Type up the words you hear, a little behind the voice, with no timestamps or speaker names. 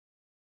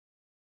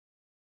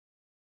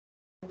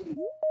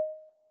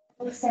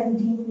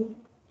17.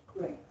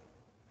 Great.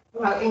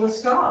 Right, we'll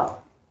start.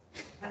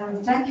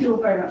 Thank you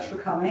all very much for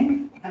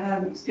coming.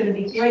 It's going to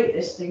be great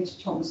listening to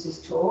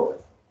Thomas's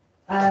talk.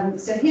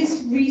 So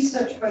his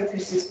research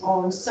focuses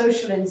on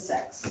social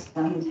insects,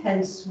 and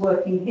hence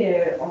working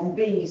here on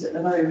bees at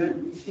the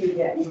moment.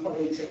 Juliet and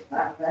colleagues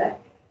back there.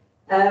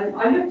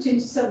 I looked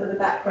into some of the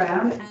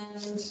background,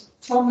 and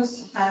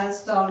Thomas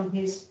has done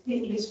his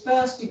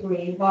first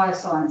degree in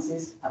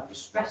biosciences at the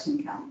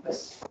Stratton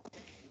campus.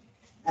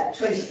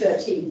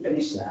 2013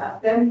 finished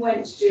that, then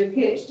went to do a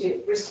PhD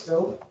at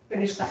Bristol,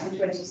 finished that in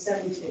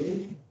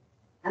 2017,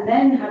 and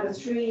then had a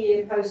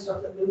 3-year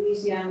postdoc at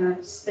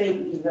Louisiana State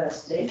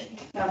University,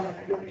 found a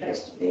good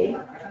place to be,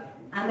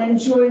 and then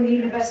joined the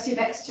University of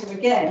Exeter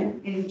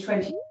again in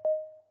 20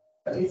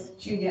 with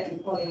Juliet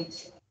and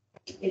colleagues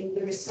in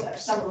the research,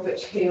 some of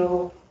which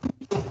he'll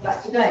talk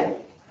about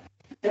today.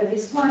 So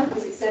his title,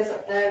 as it says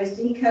up there, is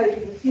Decoding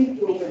the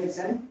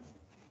Superorganism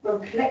from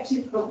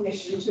collective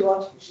cognition to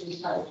artificial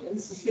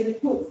intelligence. He's going to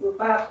talk for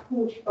about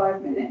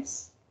 45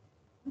 minutes.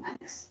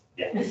 Thanks.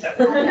 Yeah.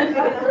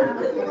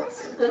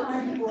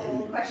 Time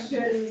for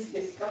questions,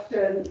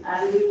 discussion,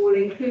 and we will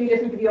include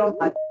everybody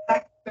online.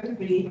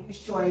 Everybody who's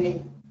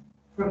joining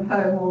from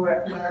home or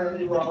wherever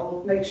you are,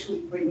 we'll make sure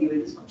we bring you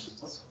in as much as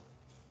possible.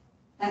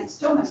 Thanks,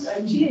 Thomas. Over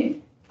to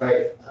you.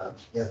 Great.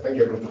 Yeah, thank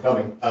you everyone for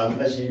coming.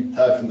 As you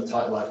heard from the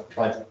title, I've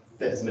tried to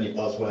fit as many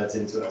buzzwords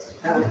into it as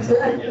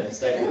I can.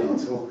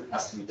 Statement all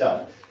has to be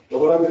done. But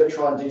what I'm going to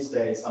try and do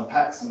today is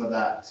unpack some of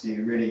that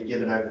to really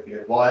give an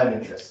overview of why I'm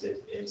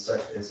interested in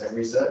social insect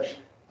research,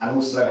 and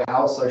also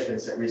how social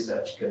insect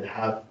research can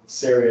have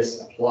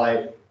serious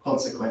applied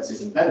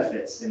consequences and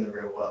benefits in the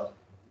real world,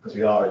 because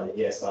we are in the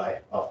ESI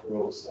after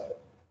all. So,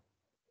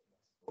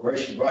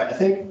 right, I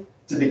think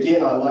to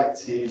begin, I'd like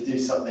to do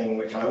something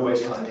which I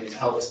always try and do to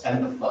help us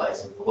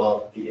empathise with the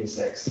world of the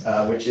insects,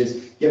 which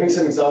is giving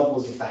some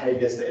examples of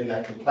behaviours that in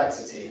their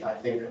complexity I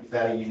think are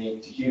fairly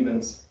unique to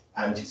humans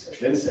and to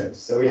social insects.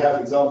 So we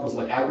have examples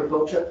like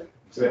agriculture.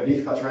 So we have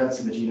leafcutter ants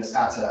in the genus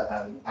Atta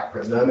and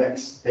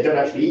Acronomyx. They don't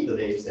actually eat the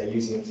leaves, they're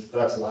using them to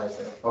fertilise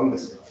their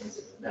fungus glands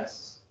in the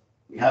nests.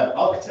 We have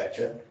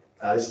architecture.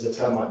 This is a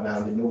termite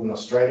mound in northern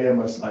Australia,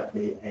 most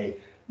likely a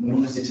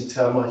non-visited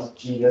termite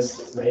genus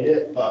that's made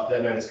it, but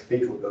they're known as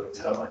cathedral building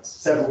termites.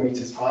 Several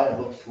metres high, a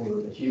lot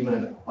taller than a human,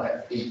 and quite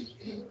a feat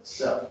in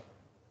itself.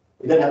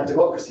 We then have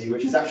democracy,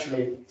 which is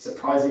actually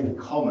surprisingly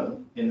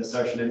common in the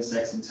social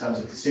insects in terms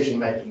of decision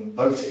making and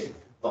voting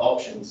for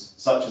options,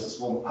 such as a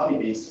swarm of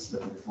honeybees that's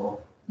looking for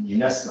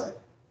UNESCO.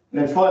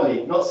 And then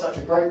finally, not such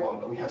a great one,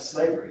 but we have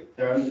slavery.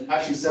 There are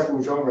actually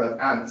several genera of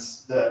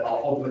ants that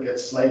are obligate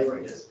slave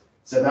breeders.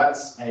 So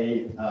that's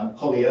a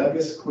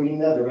Polyergus queen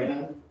there, the red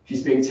ant.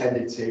 She's being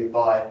tended to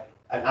by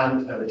an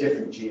ant of a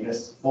different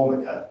genus,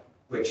 Formica,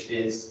 which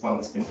is one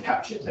that's been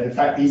captured. And in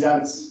fact, these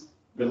ants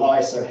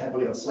rely so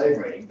heavily on slave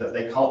raiding that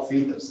they can't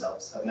feed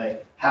themselves, and they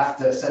have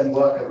to send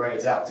worker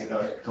raids out to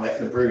go collect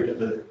the brood of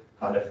the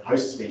kind of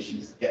host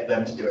species to get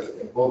them to do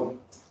everything for them.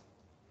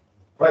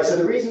 Right, so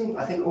the reason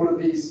I think all of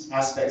these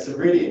aspects are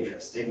really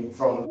interesting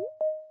from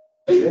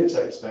an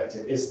insect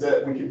perspective is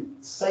that we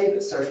could say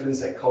that social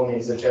insect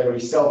colonies are generally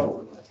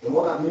self-organized. And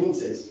what that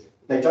means is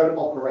they don't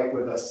operate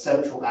with a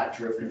central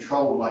actor of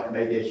control like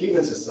maybe a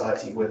human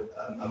society with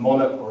a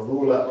monarch or a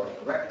ruler or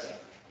a director,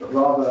 but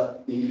rather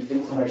the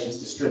information is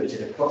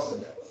distributed across the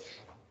network.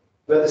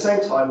 But at the same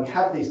time, we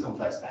have these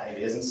complex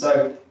behaviours, and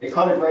so it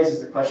kind of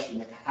raises the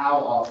question of how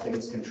are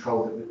things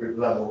controlled at the group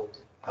level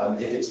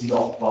if it's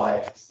not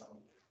by some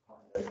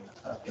kind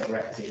of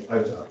directing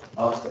over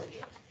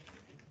architecture.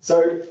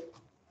 So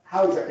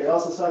how exactly are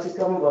societies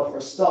governed? Well, for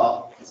a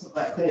start, it's not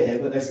that clear here,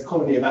 but there's a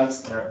colony of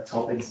ants there at the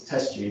top in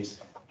test tubes,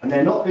 and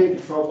they're not being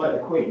controlled by the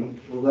queen,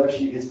 although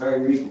she is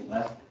very regal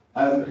there.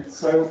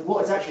 So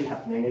what is actually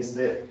happening is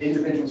that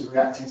individuals are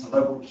reacting to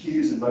local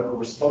cues and local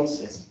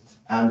responses,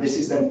 and this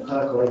is then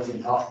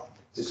percolating up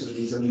to sort of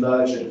these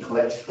emergent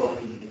collective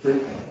properties of the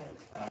group.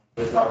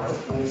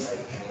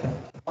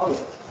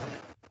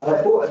 And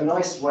I thought a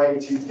nice way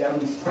to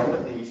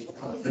demonstrate the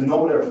kind of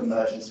phenomena of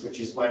emergence, which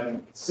is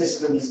when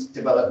systems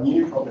develop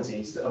new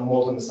properties that are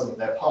more than the sum of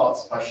their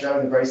parts, by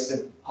showing a very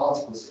simple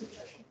particle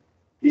simulation.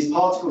 These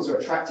particles are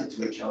attracted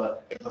to each other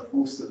at a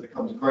force that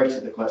becomes greater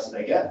the closer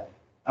they get.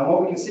 And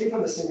what we can see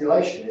from the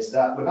simulation is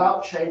that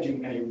without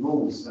changing any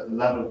rules at the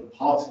level of the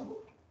particle,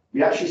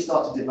 we actually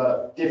start to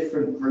develop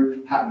different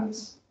group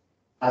patterns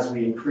as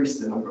we increase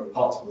the number of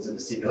particles in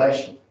the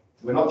simulation.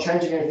 So we're not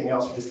changing anything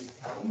else, we just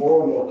have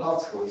more and more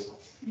particles.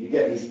 You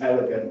get these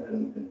elegant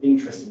and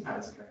interesting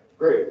patterns of the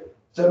group.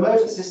 So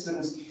emergent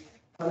systems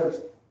kind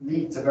of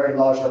lead to very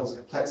large levels of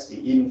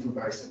complexity, even from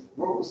very simple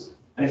rules.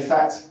 And in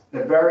fact,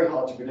 they're very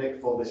hard to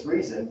predict for this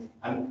reason.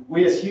 And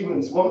we as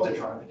humans want to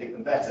try and predict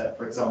them better.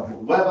 For example, the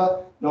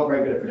weather, not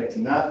very good at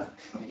predicting that.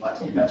 I'd like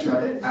to be better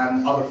at it.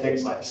 And other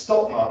things like the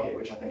stock market,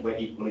 which I think we're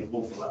equally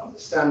awful at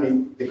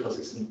understanding because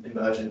it's an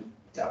emergent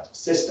adaptive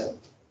system.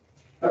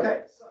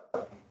 Okay,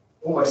 so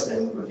almost the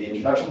end of the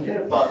introduction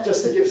here, but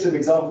just to give some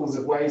examples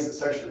of ways that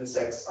social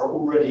insects are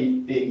already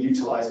being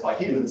utilized by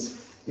humans.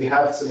 We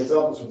have some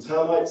examples from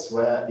termites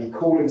where the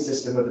cooling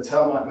system of the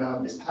termite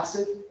mound is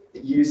passive.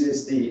 It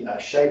uses the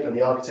shape and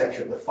the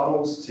architecture of the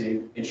funnels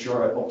to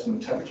ensure an optimum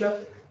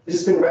temperature. This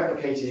has been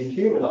replicated in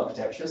human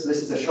architecture. So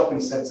this is a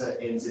shopping centre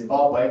in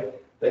Zimbabwe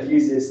that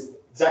uses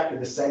exactly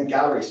the same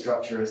gallery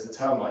structure as the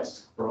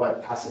termites to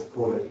provide passive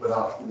cooling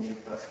without the need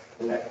for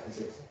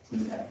electricity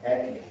and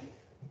air conditioning.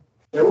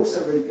 They're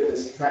also really good at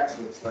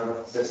subtracting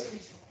experimental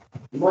systems.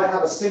 You might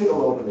have a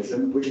single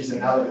organism, which is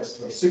analogous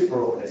to a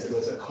superorganism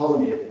as a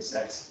colony of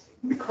insects.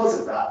 Because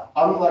of that,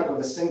 unlike with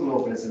a single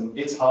organism,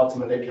 it's hard to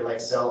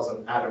manipulate cells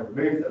and add and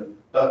remove them.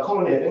 But a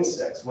colony of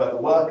insects, where the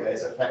worker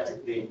is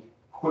effectively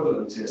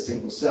equivalent to a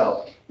single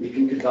cell, we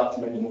can conduct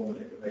many more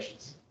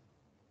manipulations.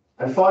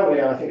 And finally,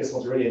 and I think this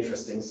one's really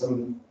interesting,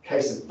 some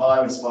cases of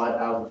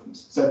bio-inspired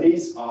algorithms. So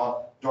these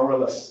are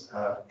Doralus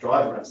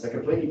driver ants. They're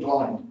completely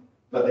blind,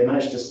 but they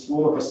manage to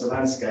swarm across the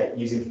landscape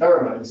using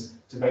pheromones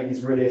to make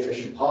these really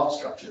efficient path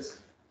structures.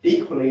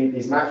 Equally,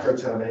 these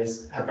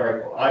macrotermes have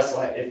very poor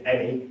eyesight, if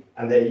any,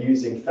 and they're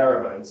using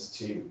pheromones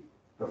to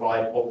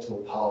provide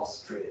optimal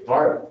paths through the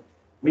environment.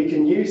 We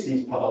can use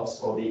these paths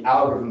or the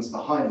algorithms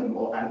behind them,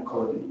 or ant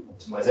colony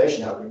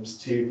optimization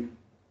algorithms, to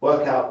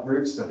work out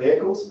routes for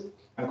vehicles,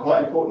 and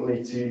quite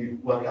importantly, to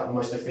work out the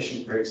most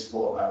efficient routes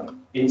for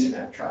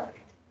internet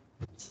traffic.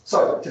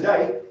 So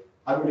today,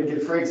 I'm going to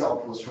give 3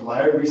 examples from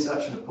my own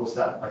research, and of course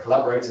that of my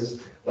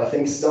collaborators, that I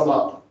think sum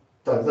up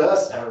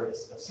diverse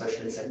areas of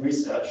social insect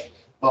research,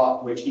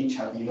 but which each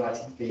have the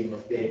uniting theme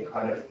of being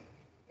kind of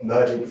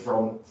emerging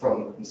from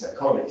insect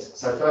colonies.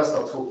 So first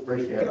I'll talk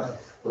briefly about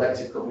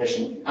collective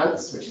cognition in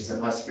ants, which is a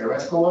nice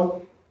theoretical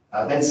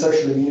one. Then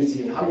social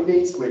immunity in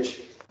honeybees,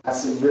 which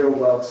has some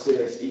real-world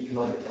serious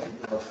economic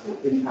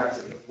impact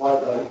of the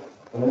flight load.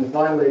 And then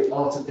finally,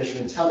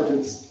 artificial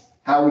intelligence,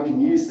 how we can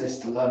use this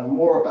to learn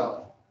more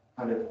about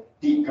kind of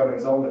deep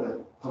goings on with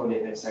a colony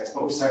of insects,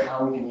 but also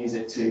how we can use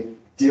it to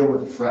deal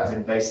with the threat of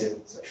invasive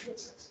sexual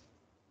insects.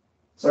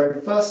 So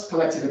first,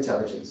 collective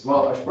intelligence.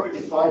 Well, I should probably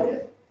define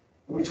it.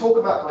 When we talk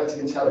about collective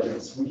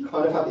intelligence, we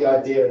kind of have the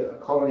idea that a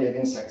colony of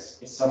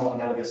insects is somewhat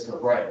analogous to a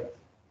brain.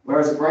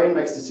 Whereas a brain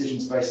makes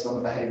decisions based on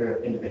the behavior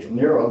of individual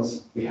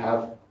neurons, we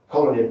have a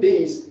colony of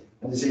bees,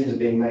 and decisions are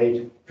being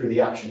made through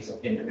the actions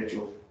of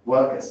individual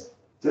workers.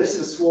 So this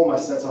is a swarm I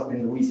set up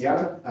in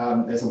Louisiana.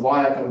 There's a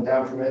wire coming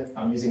down from it.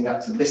 I'm using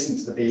that to listen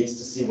to the bees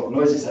to see what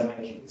noises they're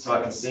making, so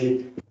I can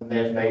see when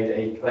they have made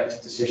a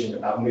collective decision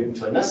about moving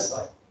to a nest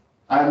site.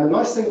 And the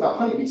nice thing about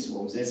honeybee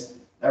swarms is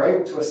they're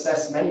able to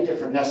assess many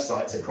different nest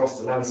sites across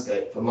the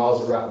landscape for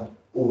miles around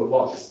all at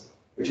once,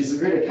 which is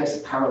really a case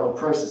of parallel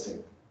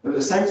processing. But at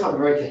the same time,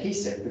 very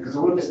cohesive, because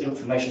all of this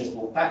information is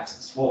brought back to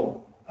the swarm,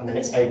 and then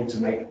it's able to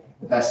make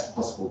the best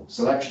possible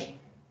selection.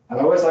 And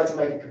I always like to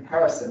make a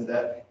comparison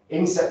that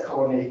insect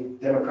colony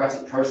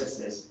democratic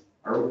processes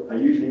are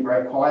usually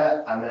very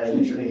quiet, and they're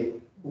usually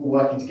all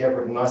working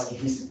together in a nice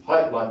cohesive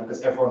pipeline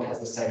because everyone has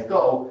the same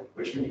goal,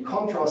 which can be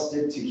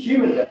contrasted to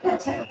human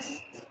democratic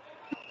processes,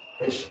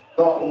 which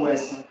not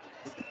always.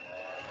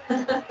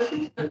 I'm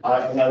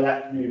going to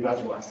let you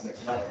imagine what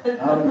happens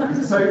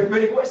next. So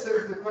really, what's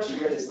the question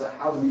here is that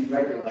how do we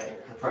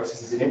regulate the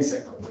processes in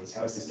insect colonies?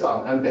 How is this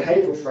done? And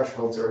behavioural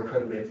thresholds are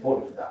incredibly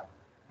important for that.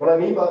 What I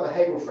mean by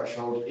behavioural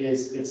threshold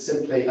is it's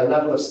simply a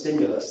level of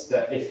stimulus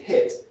that, if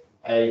hit,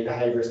 a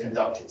behaviour is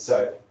conducted.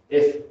 So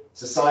if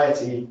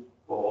society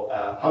or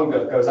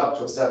hunger goes up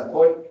to a certain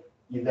point,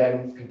 you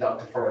then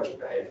conduct a foraging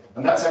behaviour.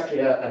 And that's actually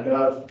a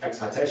nerve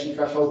excitation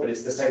threshold, but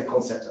it's the same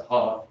concept at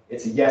heart.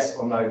 It's a yes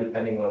or no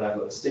depending on the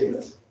level of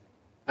stimulus.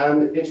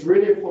 And it's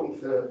really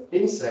important for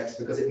insects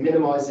because it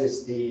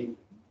minimises the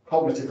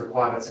cognitive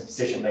requirements of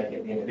decision making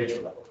at the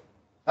individual level.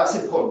 That's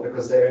important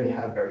because they only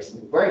have very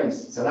small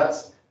brains. So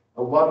that's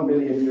a 1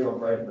 million neuron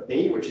brain of a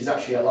bee, which is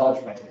actually a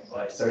large brain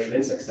by social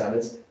insect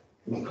standards.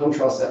 We can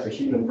contrast that to a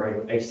human brain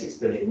with 86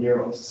 billion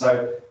neurons.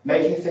 So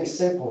making things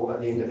simple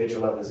at the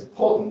individual level is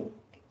important,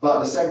 but at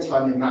the same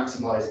time, they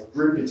maximize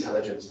group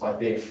intelligence by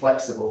being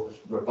flexible,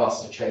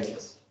 robust to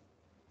changes.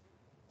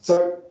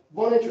 So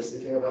one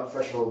interesting thing about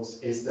thresholds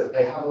is that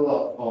they have a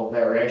lot of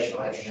variation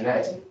or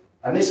heterogeneity.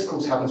 And this, of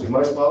course, happens with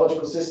most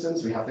biological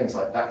systems. We have things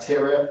like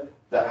bacteria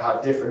that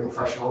have different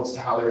thresholds to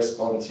how they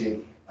respond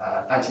to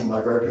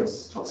antimicrobial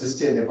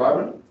toxicity in the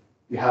environment.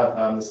 We have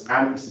this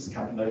ant, this is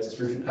Camponotus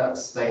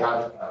rufipex. They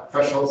have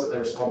thresholds that they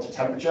respond to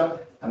temperature,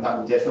 and that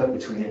will differ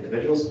between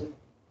individuals.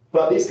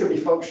 But these can be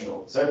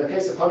functional. So in the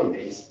case of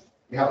honeybees,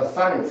 we have a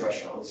fanning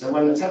threshold. So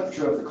when the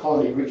temperature of the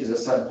colony reaches a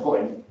certain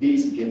point,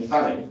 bees begin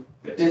fanning.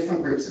 But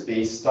different groups of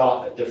bees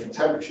start at different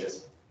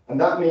temperatures. And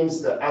that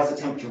means that as the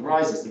temperature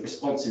rises, the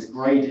response is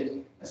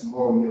graded as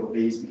more and more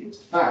bees begin to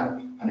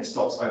fan, and it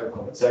stops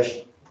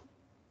overcompensation.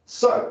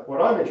 So what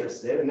I'm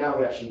interested in, and now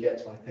we actually get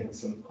to, I think,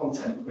 some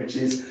content, which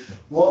is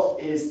what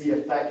is the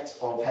effect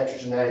of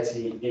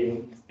heterogeneity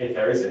in, if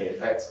there is any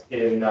effect,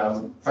 in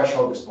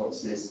threshold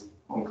responses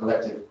on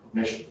collective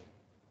cognition.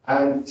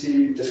 And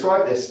to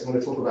describe this, I'm going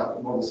to talk about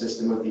the model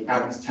system of the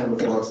ants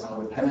Temnophorus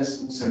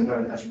albipennis, also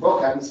known as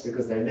rock ants,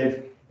 because they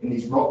live in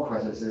these rock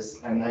crevices,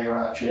 and they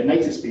are actually a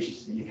native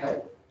species to the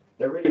UK.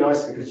 They're really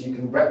nice because you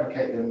can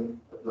replicate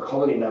them the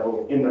colony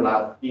level in the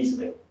lab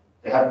easily.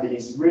 They had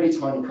these really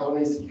tiny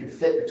colonies that you could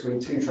fit between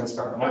 2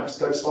 transparent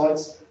microscope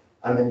slides,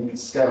 and then you could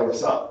scale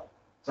this up.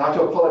 So I have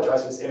to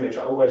apologize for this image,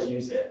 I always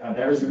use it, and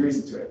there is a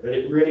reason to it, but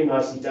it really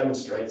nicely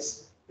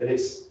demonstrates that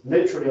it's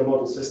literally a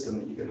model system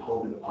that you can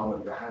hold in the palm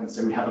of your hand.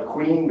 So we have a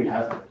queen, we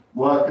have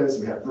workers,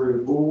 we have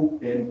brood, all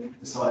in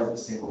the size of a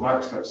single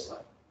microscope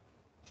slide.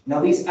 Now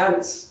these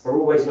ants are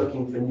always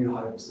looking for new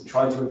homes and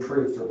trying to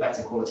improve for a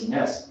better quality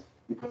nest,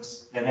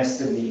 because their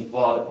nests in the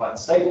wild are quite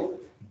unstable.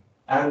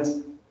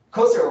 And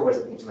because they're always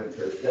looking to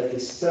improve, there's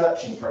this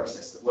searching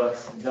process that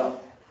works things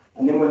up.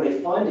 And then when they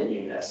find a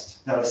new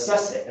nest, they'll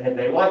assess it, and if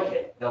they like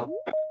it, they'll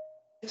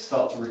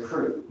start to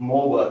recruit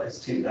more workers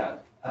to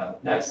that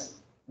nest.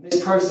 And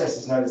this process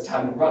is known as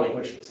tandem running,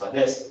 which looks like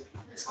this.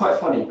 It's quite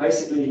funny.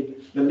 Basically,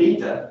 the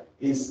leader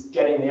is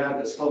getting the ant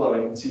that's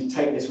following to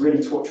take this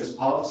really tortuous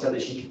path so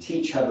that she can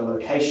teach her the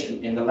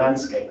location in the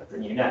landscape of the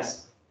new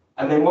nest.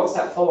 And then once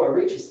that follower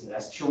reaches the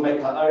nest, she'll make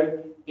her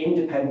own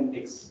independent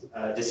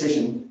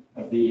decision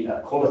of the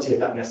quality of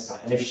that nest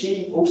site. And if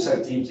she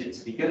also deems it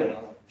to be good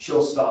enough,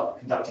 she'll start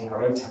conducting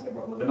her own tandem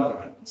run with another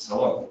ant, and so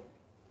on.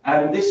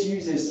 And this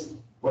uses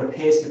what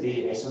appears to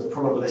be a sort of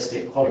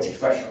probabilistic quality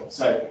threshold.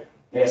 So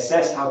they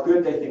assess how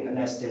good they think the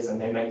nest is, and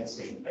they make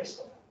decisions based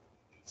on that.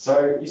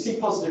 So you see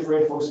positive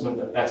reinforcement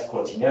of better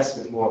quality nests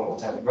with more and more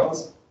tandem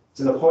runs,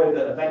 to the point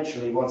that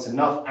eventually, once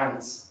enough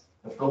ants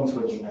have gone to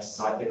a new nest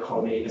site, the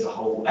colony as a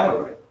whole will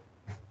emigrate.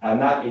 And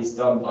that is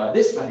done by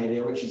this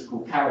behaviour, which is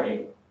called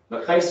carrying.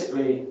 But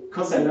basically,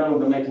 because they're no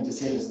longer making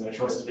decisions and the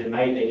choice has been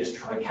made, they just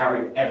try and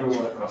carry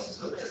everyone across as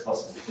quickly as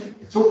possible.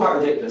 It's all quite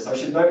ridiculous. I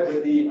should note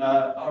that the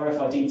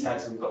RFID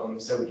tags we've got on them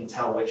so we can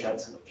tell which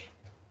ants are which.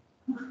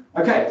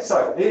 Okay,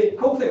 so the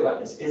cool thing about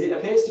this is it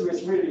appears to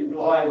us really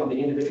relying on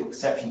the individual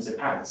perceptions of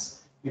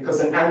ants, because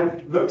an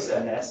ant looks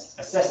at a nest,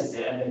 assesses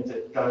it, and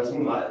then goes,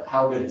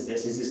 how good is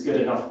this? Is this good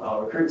enough?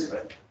 I'll recruit to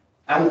it.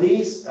 And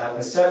these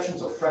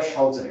perceptions or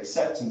thresholds of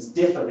acceptance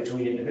differ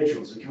between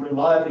individuals. We can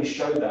reliably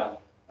show that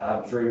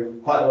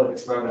through quite a lot of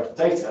experimental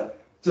data,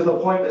 to the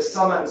point that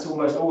some ants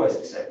almost always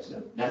accept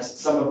a nest,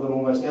 some of them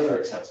almost never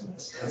accept a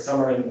nest, and some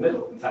are in the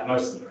middle. In fact,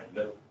 most of them are in the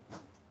middle.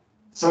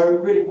 So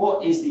really,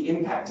 what is the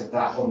impact of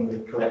that on the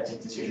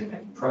collective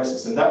decision-making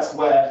process? And that's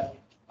where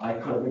I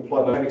kind of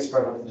employ my own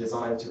experimental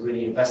design to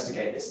really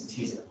investigate this and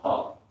tease it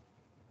apart.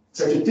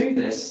 So to do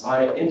this,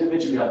 I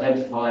individually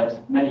identified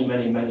many,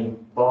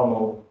 far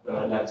more than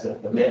I'd like to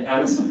admit,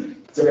 ants.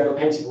 So we have a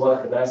painted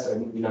worker there, so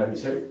we know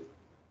who's who.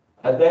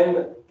 I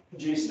then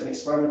produced an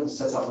experimental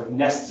setup with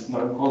nests of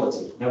known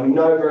quality. Now we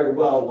know very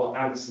well what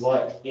ants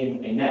like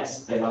in a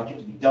nest. They like it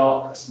to be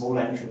dark, a small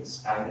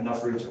entrance, and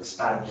enough room to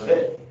expand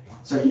within.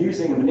 So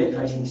using and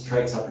manipulating these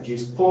traits, I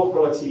produced poor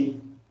quality,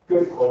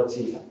 good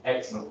quality, and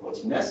excellent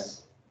quality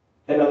nests.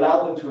 Then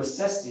allowed them to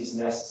assess these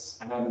nests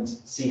and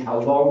see how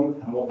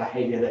long and what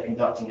behavior they're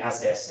conducting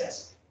as they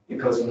assess.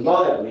 Because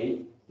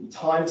reliably, the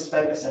time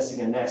spent assessing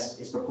a nest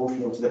is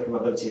proportional to the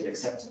probability of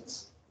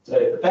acceptance. So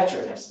the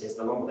better a nest is,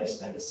 the longer they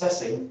spend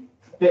assessing.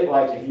 A bit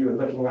like if you were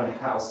looking around a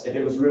house, if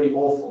it was really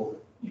awful,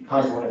 you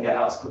kind of want to get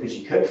out as quick as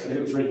you could. If it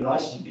was really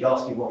nice, you'd be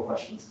asking more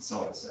questions and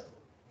so on and so forth.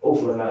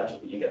 Awful analogy,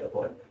 but you get the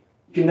point.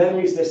 You can then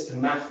use this to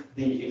map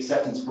the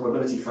acceptance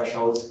probability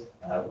thresholds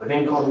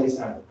within colonies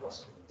and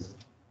across colonies.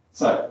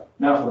 So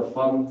now for the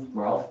fun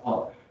graph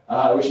part,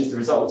 which is the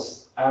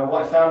results.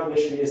 What I found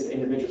initially is that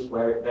individuals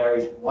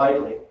vary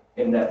widely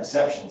in their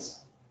perceptions.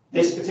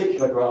 This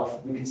particular graph,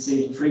 we can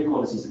see 3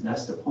 qualities of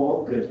nest: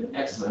 poor, good, and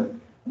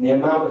excellent, and the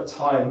amount of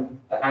time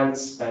that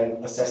ants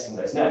spend assessing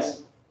those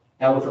nests.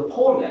 Now with a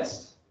poor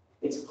nest,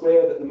 it's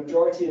clear that the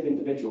majority of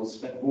individuals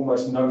spend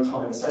almost no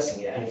time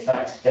assessing it, and in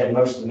fact, then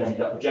most of them end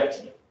up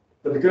rejecting it.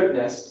 For the good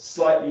nest,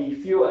 slightly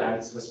fewer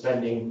ants were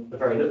spending a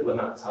very little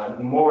amount of time,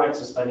 and more ants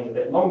were spending a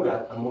bit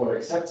longer and more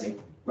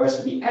accepting. Whereas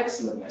for the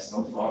excellent nest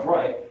on the far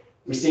right,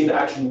 we see that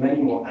actually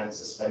many more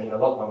ants are spending a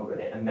lot longer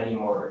in it, and many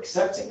more are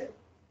accepting it.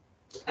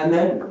 And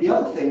then the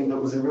other thing that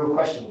was a real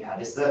question we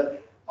had is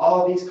that,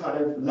 are these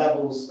kind of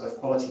levels of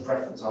quality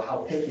preference, or how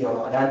picky or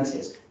not an ant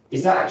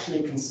is that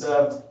actually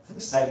conserved for the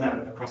same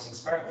ant across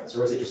experiments,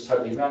 or is it just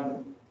totally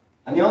random?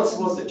 And the answer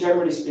was that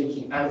generally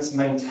speaking, ants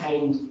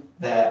maintained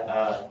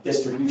their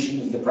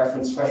distribution of the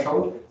preference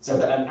threshold, so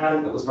that an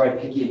ant that was very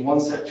picky in one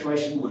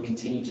situation would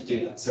continue to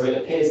do that. So it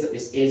appears that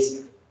this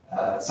is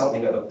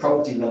something of a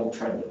property level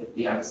trend of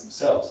the ants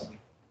themselves.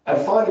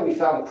 And finally, we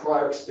found that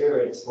prior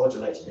experience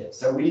modulated it.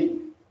 So we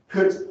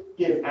could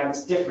give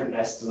ants different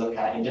nests to look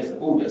at in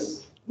different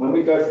orders. When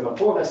we go from a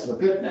poor nest to a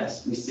good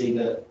nest, we see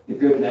that the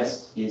good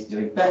nest is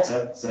doing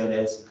better, so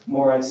there's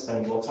more ants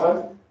spending more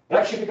time. But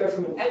actually, if we go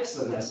from an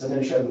excellent nest and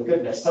then show them a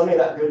good nest, suddenly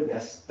that good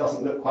nest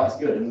doesn't look quite as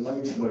good, and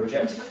loads of them are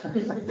rejected.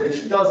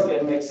 Which does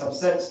again make some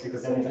sense,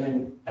 because then if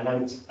an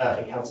ant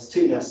encounters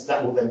 2 nests,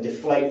 that will then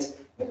deflate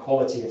the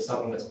quality of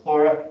something that's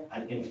poorer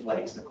and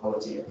inflate the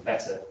quality of a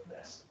better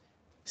nest.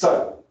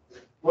 So,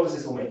 what does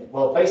this all mean?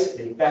 Well,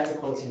 basically, better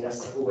quality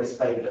nests are always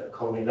favoured at the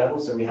colony level,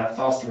 so we have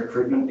faster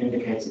recruitment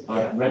indicated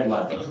by that red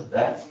line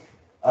there.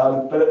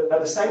 But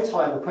at the same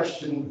time, the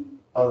question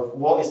of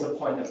what is the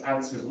point of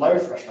ants with low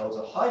thresholds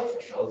or high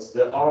thresholds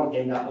that aren't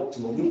in that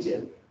optimal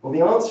medium? Well,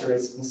 the answer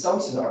is, in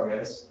some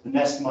scenarios, the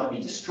nest might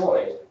be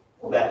destroyed,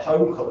 or their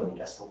home colony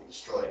nest will be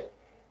destroyed.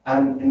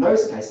 And in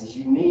those cases,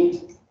 you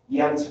need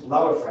the ants with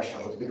lower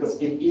thresholds,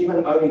 because if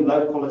even only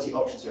low quality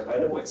options are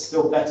available, it's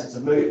still better to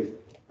move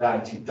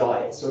than to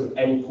die. It's sort of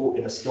any port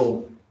in a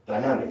storm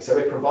dynamic. So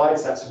it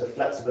provides that sort of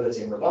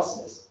flexibility and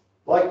robustness.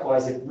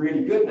 Likewise, if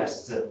really good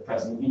nests are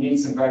present, you need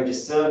some very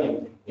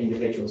discerning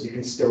individuals who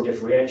can still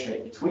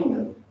differentiate between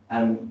them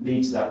and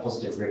lead to that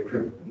positive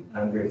recruitment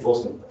and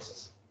reinforcement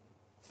process.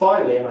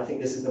 Finally, and I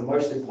think this is the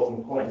most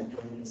important point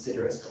when you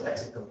consider its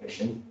collective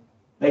cognition,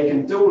 they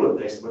can do all of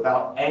this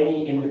without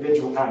any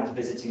individual ant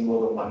visiting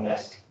more than one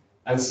nest.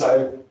 And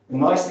so the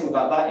nice thing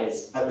about that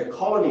is, at the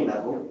colony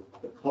level,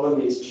 the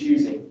colony is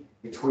choosing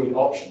between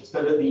options,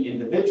 but at the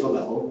individual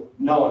level,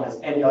 no one has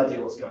any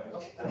idea what's going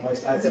on, and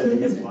most ants only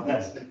get one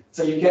nest.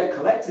 So you get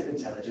collective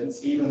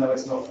intelligence, even though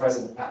it's not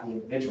present at the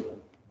individual level.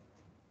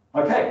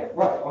 Okay,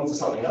 right, on to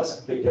something else,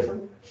 completely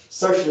different.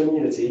 Social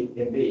immunity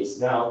in bees.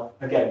 Now,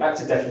 again, back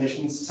to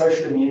definitions.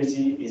 Social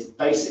immunity is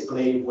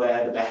basically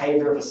where the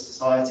behaviour of a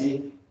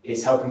society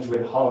is helping to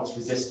enhance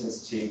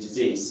resistance to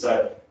disease.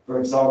 So, for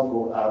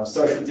example,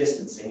 social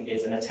distancing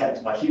is an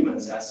attempt by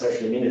humans at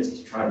social immunity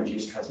to try and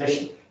reduce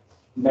transmission.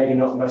 Maybe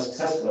not the most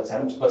successful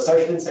attempt, but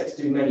social insects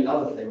do many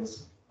other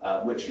things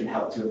which can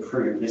help to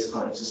improve this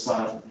kind of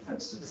societal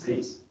defense to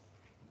disease.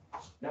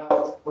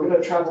 Now, we're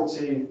going to travel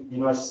to the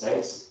United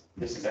States.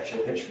 This is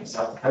actually a picture from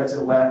South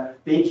Dakota, where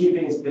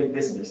beekeeping is big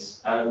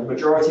business. The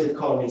majority of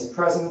colonies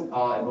present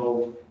are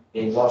involved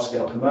in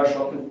large-scale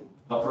commercial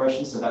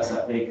operations, so that's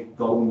that big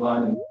golden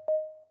line.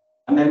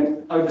 And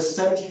then over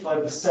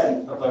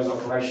 75% of those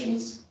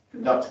operations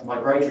conduct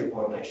migratory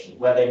pollination,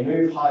 where they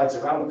move hives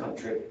around the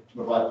country to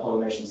provide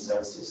pollination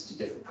services to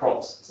different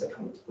crops as they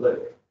come into bloom.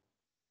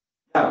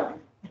 Now,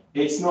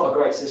 it's not a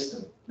great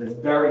system. There's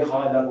very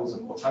high levels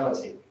of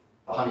mortality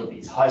for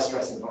honeybees, high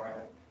stress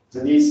environment. So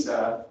these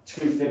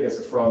two figures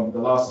are from the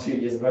last 2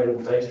 years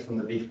available data from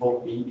the Bee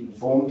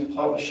Informed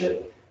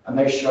Partnership, and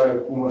they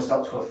show almost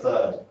up to a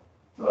third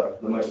for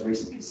the most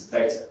recent piece of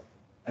data.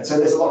 And so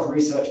there's a lot of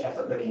research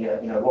effort looking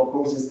at, what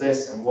causes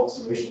this and what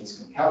solutions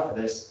can account for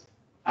this.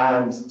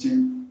 And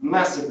to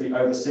massively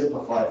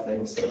oversimplify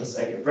things for the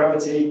sake of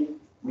brevity,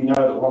 we know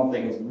that one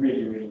thing is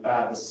really, really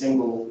bad. The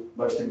single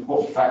most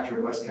important factor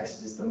in most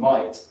cases is the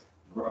mite,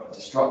 varroa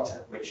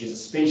destructor, which is a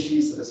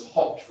species that has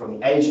hopped from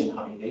the Asian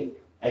honeybee,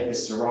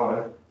 Apis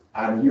cerana,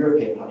 and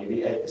European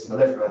honeybee, Apis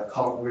mellifera,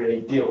 can't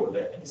really deal with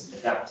it and isn't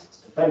adapted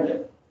to defend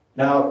it.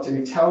 Now,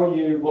 to tell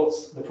you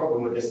what's the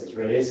problem with this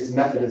really is, its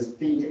method is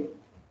feeding.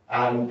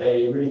 And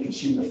they really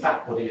consume the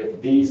fat body of the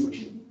bees, which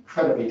is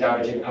incredibly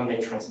damaging, and they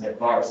transmit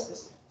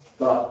viruses.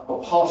 But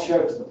I'll pass you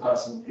over to the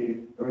person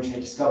who originally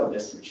discovered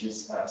this, which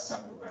is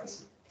Samuel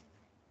Ramsey.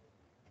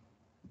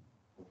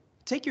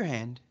 Take your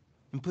hand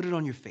and put it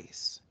on your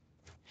face.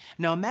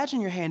 Now imagine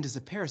your hand is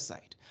a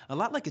parasite, a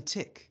lot like a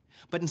tick,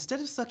 but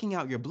instead of sucking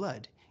out your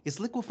blood, it's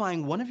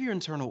liquefying one of your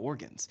internal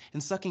organs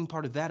and sucking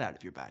part of that out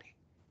of your body.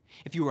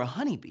 If you were a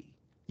honeybee,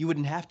 you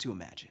wouldn't have to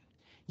imagine.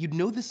 You'd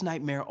know this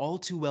nightmare all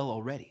too well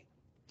already.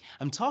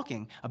 I'm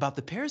talking about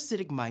the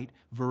parasitic mite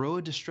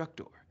Varroa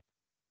destructor.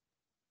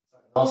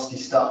 Nasty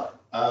stuff.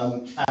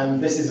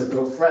 And this is a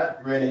real threat,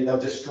 really. They'll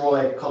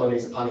destroy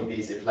colonies of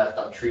honeybees if left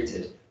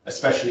untreated,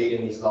 especially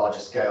in these larger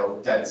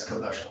scale, dense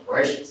commercial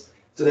operations.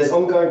 So there's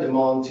ongoing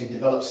demand to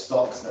develop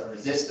stocks that are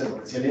resistant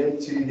or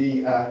resilient to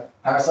the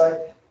parasite.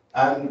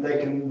 And they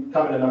can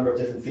come in a number of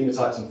different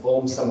phenotypes and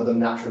forms, some of them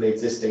naturally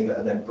existing that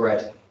are then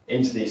bred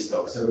into these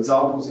stocks. So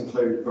examples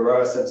include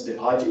Varroa sensitive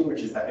hygiene,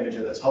 which is that image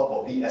at the top,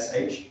 or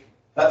VSH.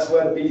 That's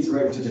where the bees are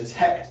able to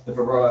detect the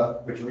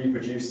Varroa which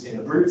reproduce in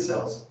the brood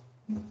cells,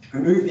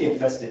 remove the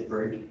infested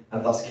brood,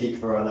 and thus keep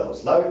Varroa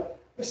levels low.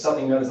 There's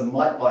something known as a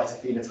mite biter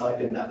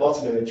phenotype in that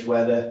bottom image,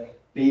 where the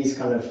bees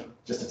kind of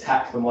just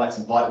attack the mites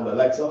and bite all their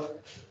legs off.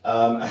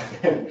 And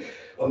then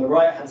on the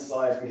right-hand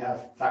side, we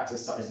have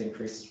factors such as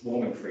increased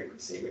swarming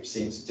frequency, which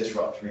seems to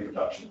disrupt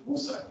reproduction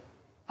also.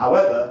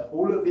 However,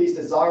 all of these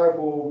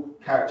desirable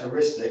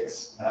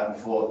characteristics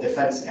for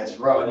defense against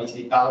Varroa need to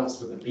be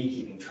balanced with the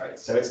beekeeping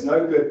traits. So it's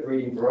no good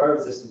breeding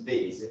Varroa-resistant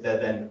bees if they're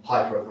then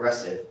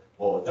hyper-aggressive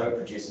or don't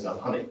produce enough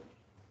honey.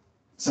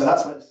 So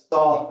that's where the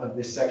star of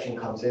this section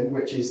comes in,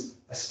 which is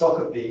a stock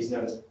of bees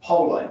known as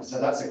pole line. So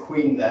that's a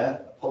queen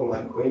there, a pole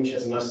line queen. She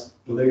has a nice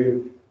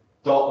blue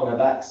dot on her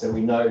back, so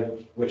we know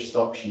which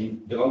stock she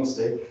belongs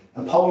to.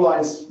 And pole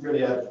line's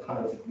really a kind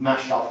of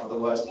mash-up of the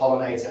words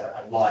pollinator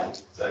and line,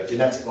 so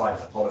genetic line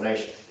for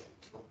pollination.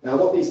 Now,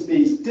 what these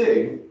bees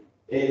do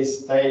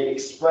is they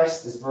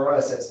express this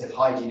Varroa-sensitive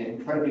hygiene at an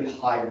incredibly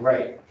high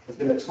rate. There's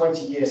been a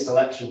 20-year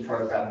selection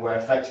program where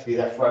effectively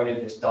they're thrown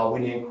into this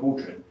Darwinian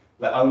cauldron,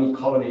 where only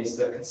colonies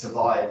that can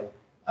survive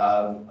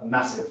a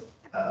massive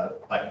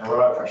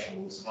Varroa pressure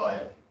will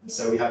survive. And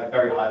so we have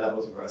very high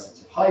levels of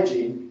Varroa-sensitive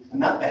hygiene,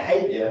 and that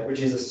behaviour, which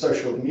is a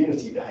social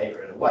immunity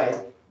behaviour in a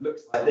way,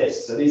 looks like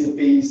this. So these are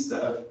bees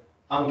that have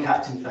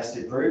uncapped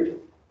infested brood.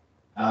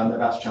 They're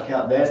about to chuck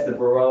out. There's the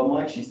varroa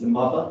mite, she's the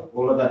mother.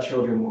 All of our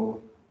children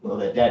well,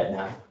 they're dead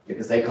now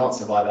because they can't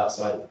survive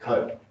outside of the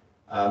cone.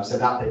 So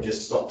that then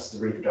just stops the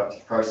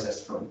reproductive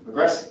process from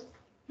progressing.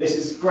 This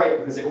is great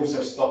because it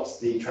also stops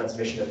the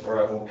transmission of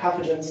varroa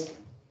pathogens.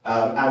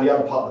 And the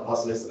other part of the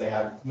puzzle is that they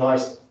have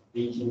nice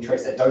beaking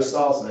traits. They're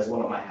docile, so there's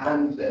one on my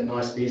hand. They're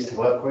nice bees to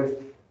work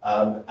with.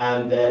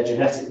 And they're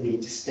genetically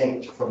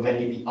distinct from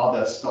many of the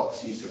other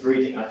stocks used for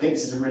breeding. I think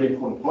this is a really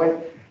important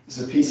point.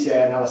 There's a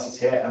PCA analysis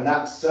here, and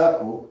that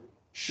circle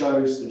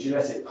shows the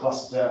genetic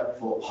cluster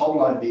for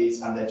pole-line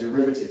bees and their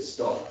derivative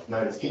stock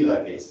known as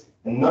helo bees.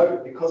 And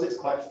note, because it's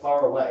quite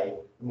far away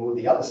from all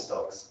the other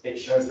stocks, it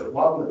shows that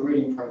while the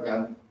breeding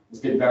program has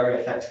been very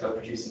effective at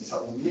producing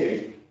something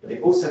new, but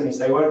it also means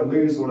they won't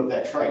lose all of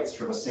their traits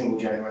from a single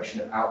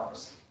generation of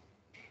outcrossing.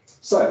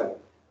 So,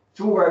 it's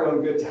all very well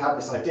and good to have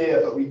this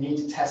idea, but we need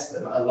to test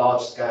them at a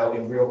large scale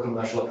in real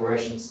commercial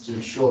operations to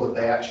ensure that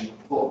they actually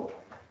perform.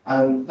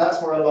 And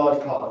that's where a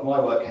large part of my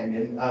work came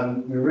in.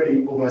 We're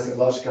really organising a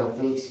large-scale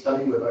field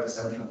study with over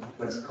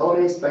 720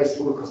 colonies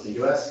based all across the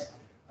US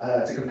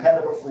to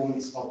compare the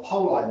performance of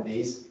pole-line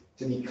bees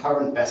to the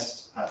current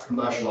best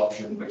commercial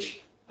option,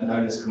 which are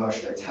known as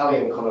commercial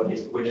Italian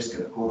colonies, but we're just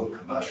going to call them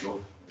commercial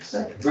for the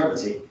sake of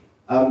brevity,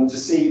 to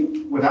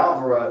see without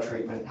varroa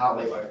treatment how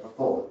they both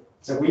perform.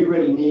 So we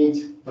really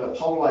need, for the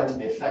pole-line to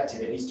be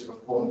effective, it needs to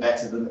perform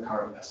better than the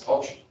current best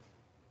option.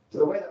 So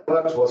the way that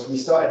worked was we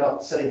started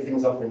up setting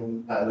things up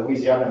in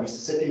Louisiana and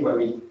Mississippi, where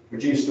we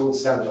produced all the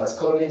standardized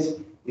colonies.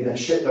 We then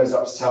shipped those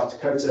up to South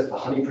Dakota for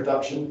honey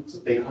production. It's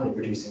a big honey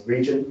producing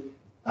region.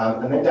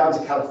 And then down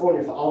to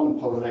California for almond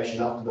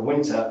pollination after the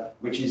winter,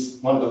 which is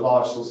one of the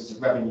large sources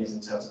of revenues in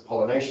terms of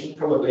pollination.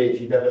 Probably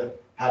if you've ever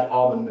had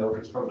almond milk,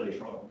 it's probably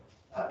from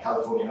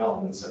Californian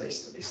almonds, at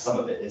least some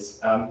of it is.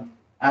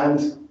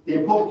 And the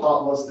important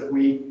part was that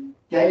we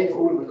gave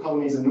all of the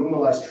colonies a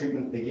normalized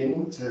treatment at the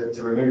beginning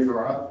to remove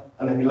varroa,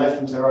 and then we left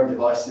them to their own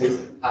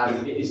devices.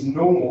 And it is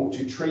normal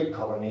to treat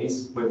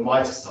colonies with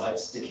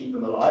miticides to keep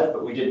them alive,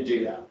 but we didn't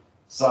do that.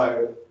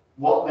 So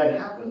what then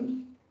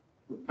happened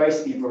was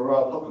basically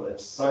varroa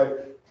apocalypse. So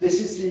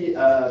this is the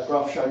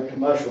graph showing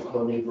commercial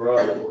colony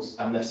varroa levels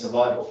and their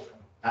survival.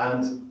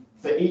 And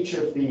for each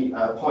of the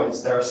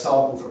points, they're a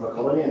sample from a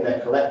colony, and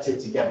they're collected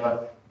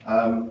together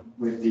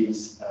with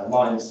these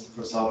lines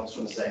for samples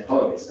from the same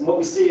colonies. And what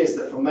we see is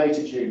that from May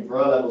to June,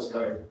 varroa levels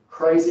go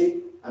crazy,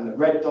 and the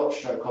red dots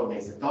show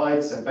colonies that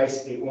died, so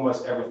basically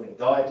almost everything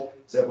died.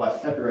 So by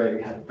February,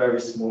 we had a very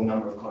small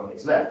number of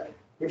colonies left,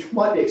 which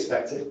might be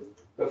expected,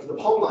 but for the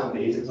pole-line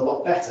bees, it was a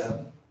lot better.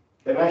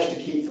 They managed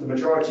to keep the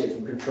majority of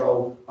them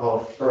control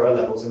of varroa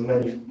levels, and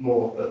many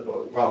more,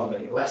 or rather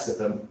many less of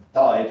them,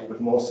 died, with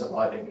more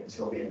surviving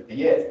until the end of the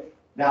year.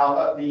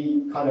 Now, at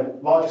the kind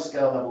of larger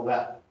scale level,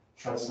 that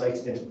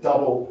translated into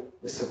double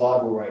the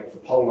survival rate for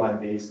pole-line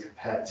bees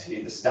compared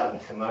to the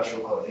standard commercial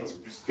colonies,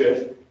 which is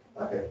good,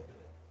 like a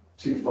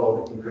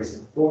twofold increase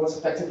in performance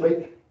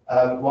effectively.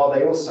 While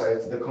they also,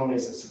 for the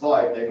colonies that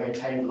survived, they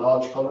maintained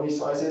large colony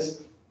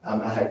sizes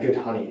and had good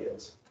honey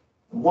yields.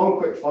 And one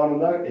quick final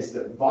note is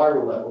that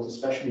viral levels,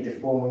 especially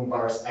deforming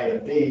virus A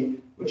and B,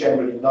 were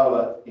generally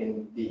lower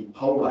in the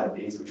pole-line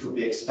bees, which would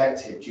be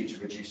expected due to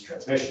reduced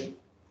transmission.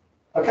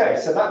 Okay,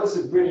 so that was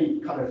a really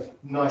kind of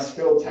nice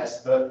field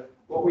test, but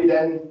what we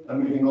then are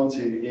moving on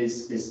to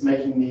is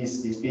making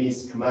these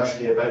bees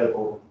commercially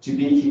available to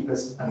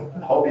beekeepers and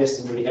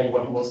hobbyists and really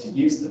anyone who wants to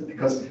use them,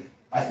 because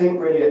I think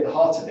really at the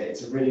heart of it,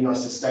 it's a really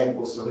nice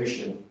sustainable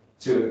solution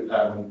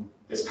to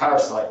this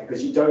parasite,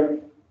 because you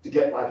don't, to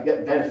get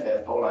the benefit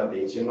of pole-line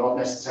bees, you're not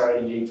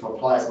necessarily needing to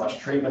apply as much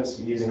treatments,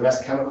 you're using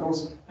less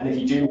chemicals, and if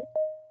you do,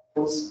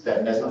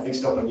 then there's nothing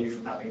stopping you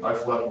from having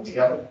both working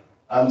together.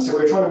 So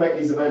we're trying to make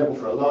these available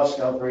for a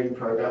large-scale breeding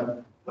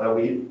program, where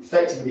we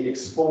effectively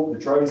export the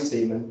drone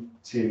semen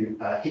to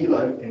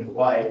Hilo in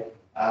Hawaii.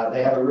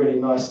 They have a really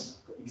nice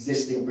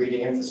existing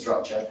breeding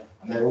infrastructure,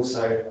 and they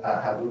also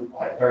have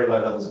quite very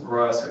low levels of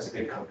varroa, so it's a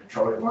good kind of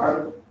controlled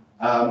environment.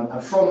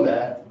 And from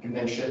there, you can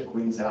then ship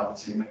queens out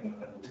to make them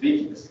available to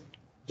beekeepers.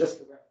 Just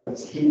for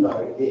reference,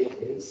 Hilo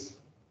is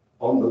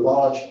on the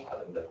large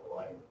island of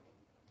Hawaii.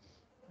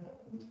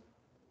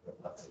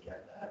 I'd love to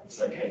get that. It's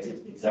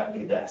located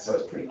exactly there, so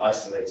it's pretty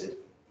isolated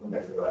from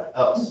everywhere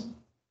else.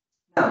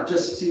 Now,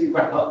 just to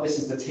wrap up, this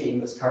is the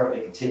team that's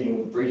currently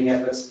continuing the breeding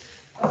efforts.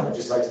 I'd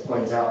just like to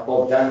point out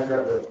Bob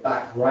Daneker at the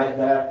back right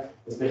there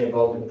has been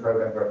involved in the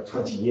program for over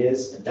 20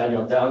 years, and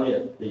Daniel Downey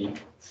at the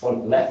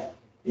front left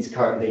is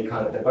currently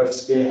they're both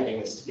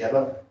spearheading this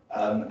together,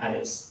 and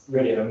it's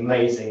really an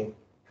amazing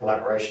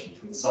collaboration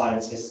between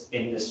scientists,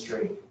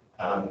 industry,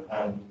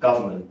 and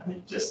government, and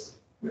it just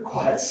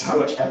required so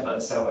much effort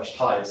and so much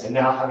time. So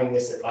now having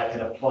this at like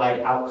an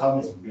applied outcome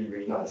is really,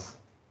 really nice.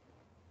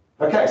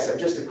 Okay, so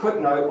just a quick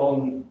note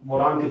on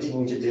what I'm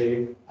continuing to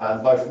do,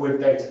 both with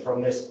data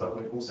from this, but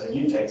with also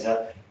new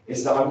data,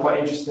 is that I'm quite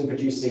interested in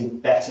producing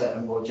better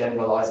and more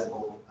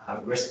generalizable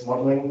risk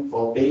modeling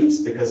for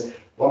bees, because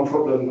one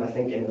problem I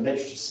think in the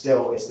literature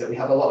still is that we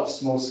have a lot of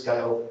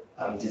small-scale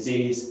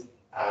disease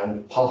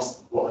and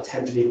what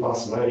attempt to be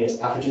parsimonious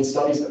pathogen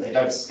studies, but they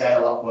don't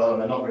scale up well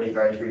and they're not really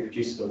very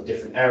reproducible in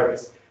different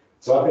areas.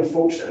 So I've been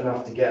fortunate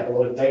enough to get a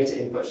lot of data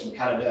inputs from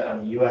Canada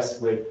and the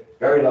US with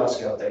very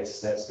large-scale data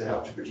sets to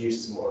help to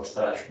produce some more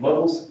explanatory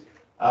models,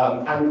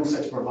 and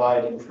also to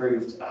provide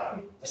improved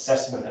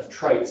assessment of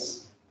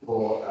traits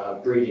for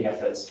breeding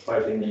efforts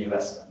both in the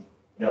US and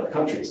in other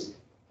countries.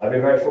 I've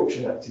been very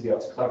fortunate to be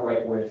able to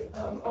collaborate with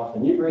Arthur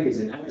Newbury, who's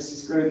in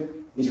Embassys Group.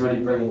 He's really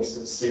bringing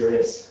some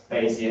serious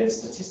Bayesian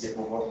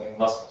statistical modeling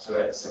muscle to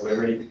it. So we're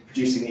really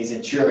producing these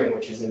in Turing,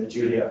 which is in the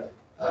Julia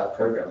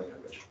programming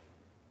language.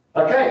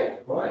 Okay,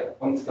 right,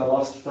 on to the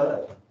last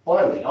third.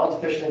 Finally,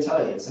 artificial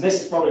intelligence. And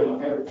this is probably my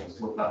favorite thing to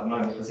talk about at the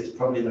moment because it's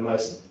probably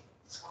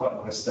it's quite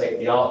a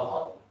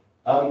state-of-the-art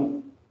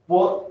part.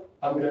 What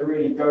I'm going to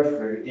really go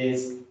through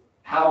is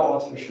how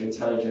artificial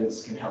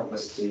intelligence can help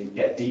us to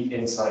get deep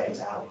insight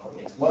into how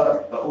cognitions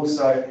work, but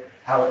also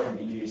how it can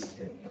be used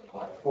in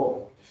applied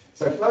form.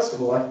 So first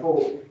of all, I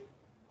thought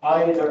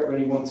I don't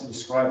really want to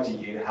describe to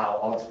you how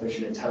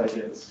artificial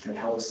intelligence can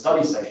help us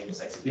study social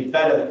insects. It'd be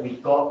better that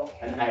we've got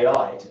an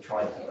AI to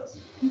try and help us.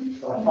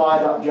 So I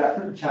fired up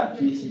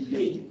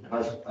ChatGPT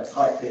and I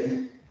typed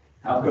in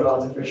how could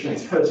artificial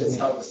intelligence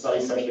help us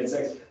study social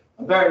insects.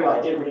 And bear in mind,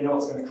 I didn't really know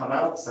what's going to come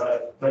out,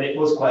 but it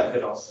was quite a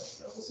good answer.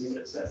 So we'll see what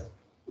it says.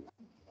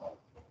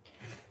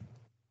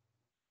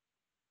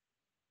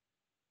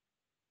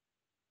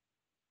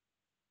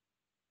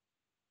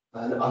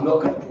 And I'm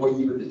not going to bore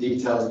you with the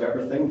details of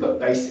everything, but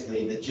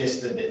basically the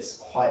gist of its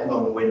quite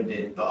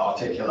long-winded but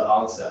articulate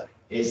answer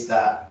is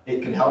that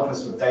it can help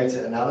us with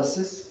data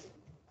analysis,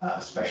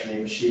 especially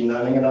machine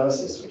learning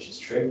analysis, which is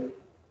true.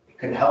 It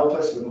can help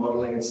us with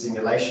modeling and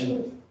simulation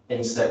of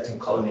insect and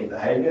colony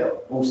behaviour,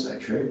 also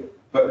true.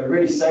 But the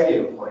really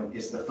salient point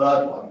is the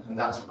third one, and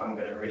that's what I'm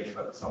going to really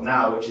focus on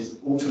now, which is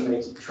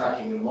automated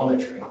tracking and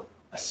monitoring,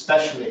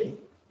 especially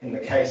in the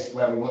case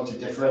where we want to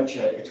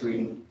differentiate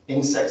between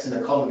insects in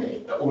a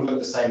colony that all look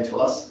the same to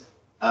us,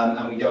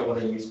 and we don't want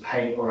to use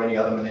paint or any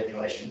other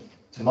manipulation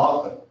to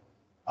mark them.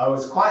 I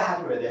was quite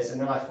happy with this, and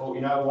then I thought,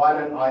 you know, why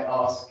don't I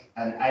ask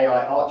an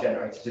AI art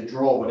generator to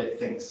draw what it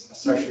thinks a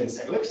social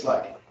insect looks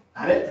like?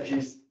 And it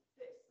produced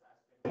this,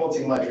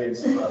 haunting my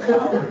dreams for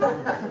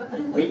about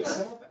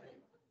weeks.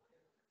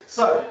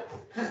 So,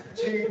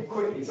 two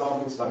quick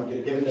examples I'm going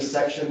to give in this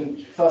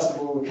section. First of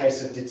all, the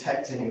case of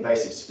detecting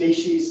invasive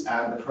species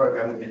and the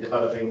program we've been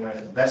developing known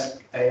as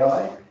BEST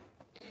AI.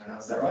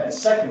 Is that right? And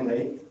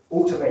secondly,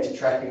 automated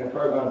tracking, a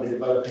program we're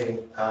developing,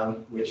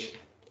 which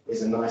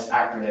is a nice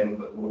acronym,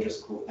 but we'll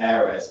just call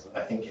ARES,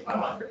 but I think I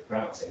might be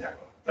pronouncing that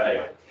wrong. But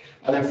anyway.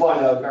 And then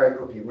finally, I'll very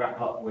quickly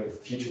wrap up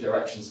with future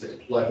directions for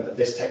deployment of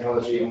this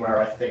technology and where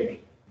I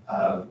think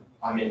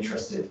I'm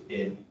interested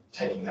in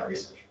taking that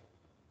research.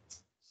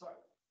 So,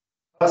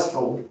 first of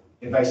all,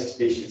 invasive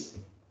species.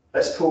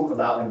 Let's talk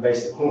about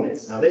invasive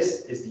hornets. Now,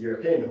 this is the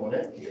European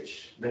hornet,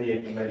 which many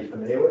of you may be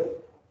familiar with.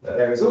 But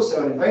there is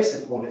also an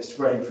invasive hornet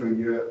spreading through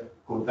Europe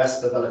called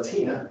Vespa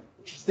velutina,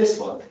 which is this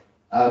one.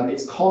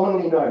 It's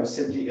commonly known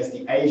simply as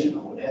the Asian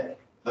hornet,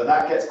 but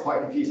that gets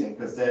quite confusing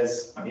because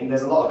there's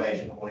a lot of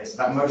Asian hornets. In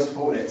fact, most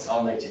hornets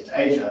are native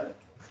to Asia.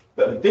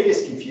 But the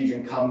biggest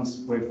confusion comes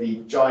with the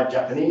giant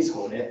Japanese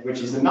hornet, which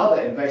is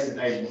another invasive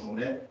Asian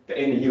hornet, but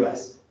in the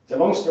US. So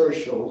long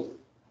story short,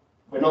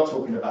 we're not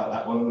talking about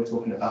that one, we're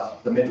talking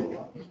about the middle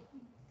one.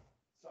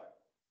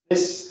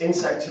 This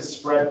insect has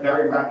spread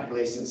very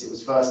rapidly since it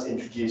was first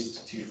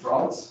introduced to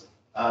France,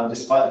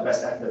 despite the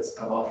best efforts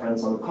of our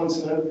friends on the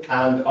continent.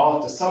 And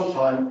after some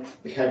time,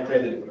 it became clear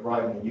that it would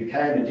arrive in the UK.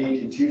 And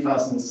indeed, in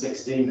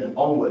 2016 and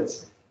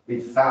onwards, we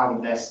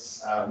found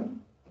nests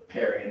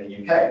appearing in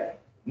the UK.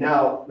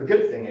 Now, the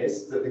good thing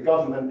is that the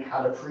government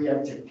had a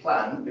preemptive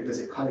plan because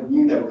it kind of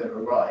knew they were going to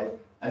arrive.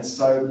 And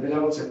so we've been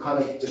able to kind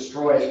of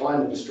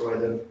finally destroy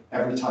them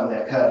every time they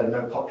occurred, and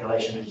no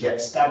population had yet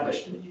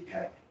established in the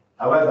UK.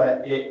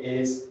 However, it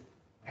is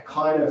a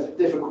kind of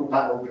difficult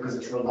battle because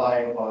it's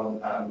relying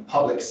on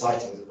public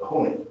sightings of the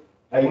hornet.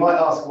 Now, you might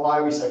ask, why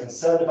are we so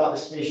concerned about the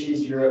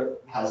species?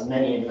 Europe has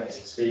many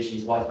invasive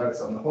species. Why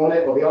focus on the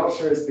hornet? Well, the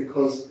answer is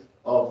because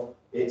of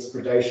its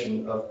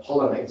predation of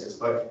pollinators,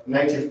 both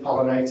native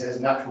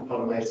pollinators, natural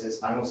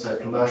pollinators, and also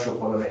commercial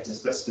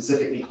pollinators, but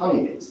specifically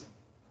honeybees,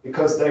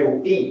 because they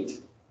will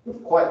eat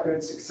with quite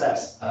good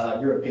success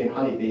European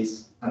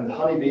honeybees, and the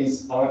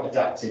honeybees aren't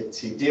adapted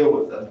to deal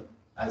with them.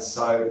 And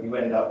so you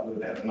end up with a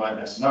bit of a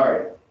nightmare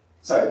scenario.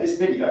 So this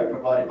video,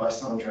 provided by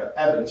Sandra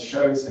Evans,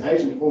 shows an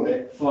Asian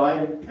hornet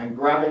flying and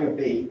grabbing a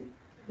bee,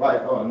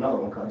 right, oh, another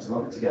one comes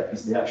along to get a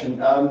piece of the action,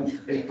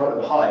 in front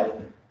of the hive,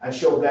 and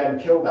she'll then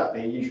kill that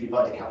bee, usually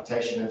by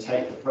decapitation, and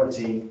take the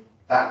protein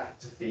back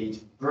to feed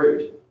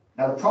brood.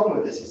 Now the problem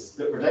with this is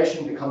that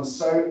predation becomes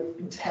so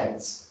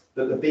intense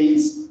that the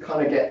bees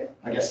kind of get,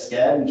 I guess,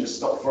 scared and just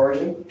stop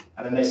foraging,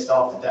 and then they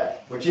starve to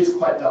death, which is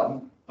quite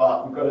dumb.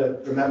 But we've got to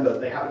remember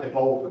they haven't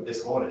evolved with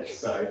this hornet.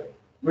 So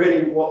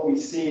really what we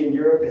see in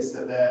Europe is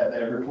that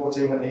they're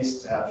reporting at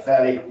least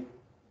fairly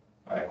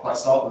quite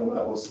startling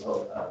levels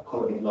of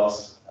colony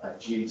loss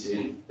due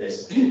to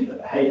this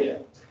behaviour.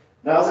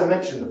 Now, as I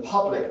mentioned, the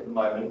public at the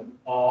moment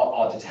are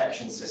our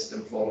detection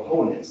system for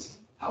hornets.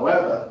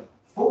 However,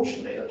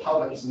 fortunately, the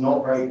public is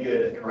not very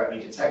good at correctly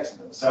detecting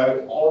them.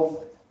 So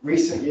of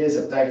recent years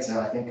of data,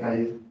 I think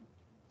I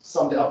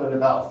summed it up in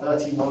about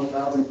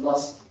 31,000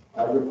 plus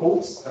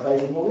reports of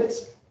Asian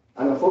hornets.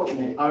 And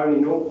unfortunately,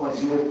 only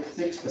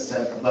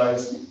 0.06% of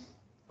those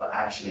are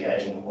actually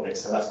Asian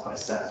hornets, so that's quite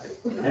sad.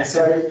 And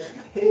so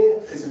here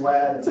is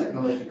where the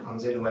technology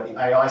comes in, where the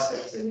AI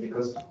steps in,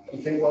 because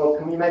you think, well,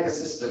 can we make a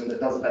system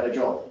that does a better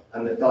job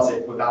and that does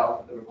it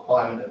without the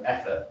requirement of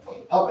effort from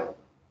the public?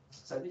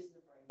 So this is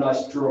a very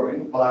nice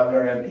drawing by our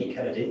very own Pete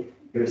Kennedy,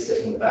 who is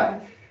sitting in the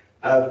back,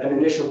 of an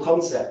initial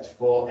concept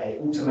for an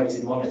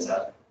automated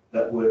monitor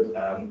that would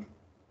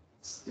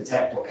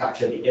detect or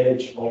capture the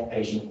image of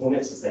Asian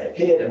hornets as they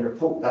appeared and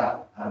report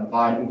that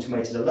by an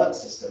automated alert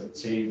system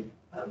to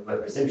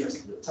whoever is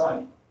interested at the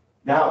time.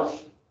 Now,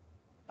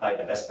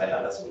 best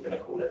payout, that's what we're going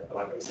to call it. I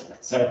won't go into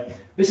that. So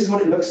this is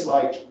what it looks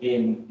like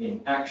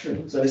in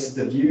action. So this is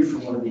the view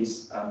from one of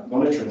these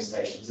monitoring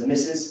stations, and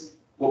this is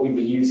what we were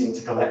using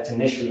to collect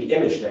initially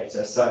image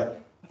data. So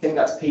I think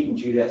that's Pete and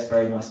Juliet's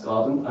very nice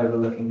garden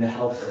overlooking the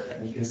health,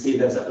 and you can see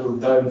there's a little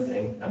dome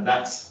thing, and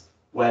that's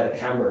where the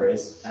camera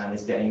is, and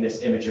is getting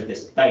this image of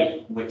this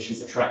bait, which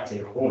is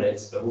attracting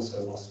hornets, but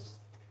also wasps.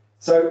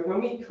 So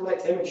when we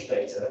collect image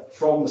data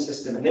from the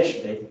system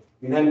initially,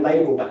 we then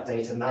label that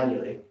data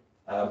manually,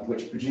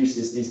 which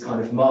produces these kind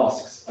of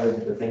masks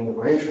over the thing that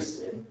we're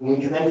interested in. And we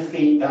can then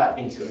feed that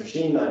into a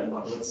machine learning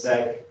model and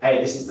say,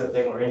 hey, this is the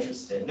thing we're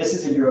interested in. This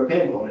is a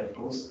European hornet, of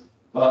course,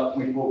 but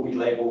we thought we'd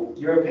label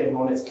European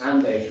hornets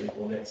and Asian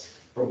hornets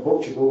from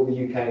Portugal, the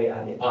UK,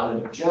 and the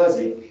island of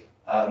Jersey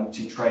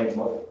to train the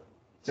model.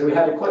 So we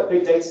had a quite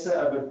big data set,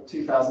 over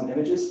 2,000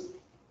 images.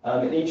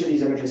 And each of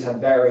these images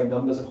had varying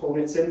numbers of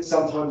hornets in,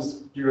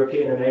 sometimes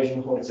European and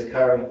Asian hornets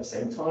occurring at the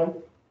same time.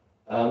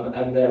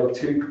 And there were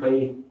two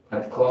key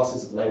kind of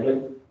classes of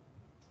labeling,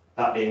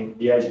 that being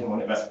the Asian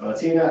hornet Vespa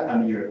latina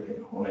and the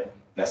European hornet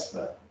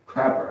Vespa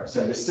crabro.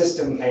 So the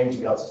system aimed to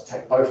be able to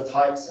detect both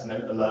types and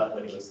then alert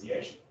when it was the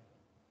Asian.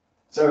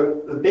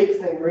 So the big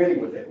thing really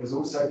with it was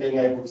also being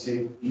able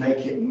to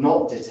make it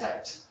not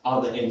detect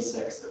other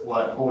insects that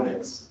weren't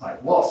hornets,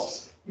 like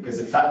wasps. Because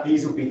in fact,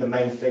 these will be the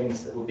main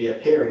things that will be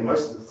appearing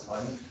most of the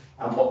time,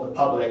 and what the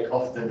public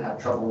often had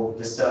trouble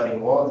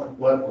discerning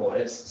weren't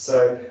hornets.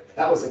 So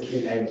that was a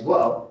key aim as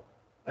well.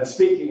 And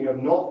speaking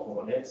of not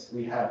hornets,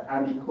 we had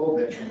Andy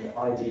Corbett from the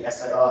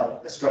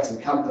IDSAI, the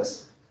Streatham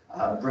campus,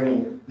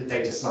 bringing the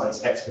data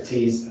science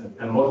expertise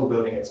and model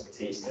building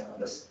expertise to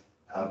help us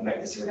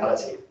make this a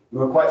reality. We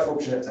were quite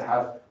fortunate to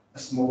have a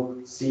small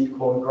seed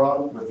corn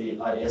grant with the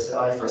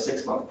IDSAI for a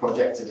 6-month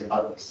project to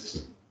develop the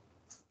system.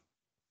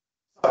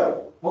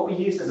 So what we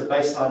used as a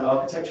baseline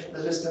architecture for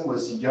the system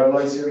was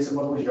YOLO series of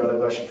models, YOLO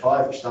version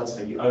 5, which stands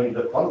for you only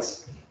look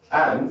once.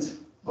 And,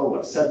 oh,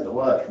 I've said the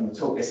word from the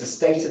talk, it's a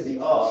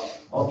state-of-the-art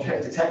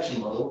object detection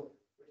model,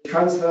 which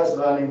transfers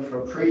learning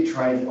from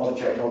pre-trained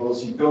object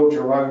models. You build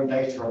your own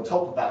data on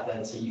top of that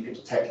then, so you can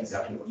detect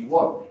exactly what you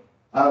want.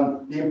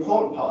 The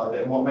important part of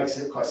it, and what makes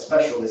it quite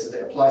special, is that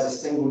it applies a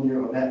single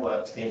neural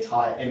network to the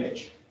entire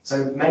image.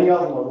 So many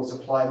other models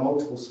apply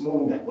multiple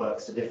small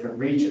networks to different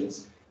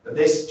regions, but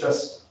this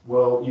just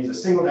will use a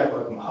single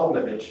network on the whole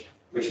image,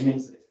 which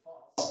means that it's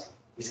fast,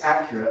 it's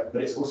accurate,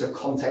 but it's also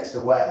context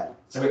aware.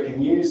 So it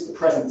can use the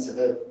presence of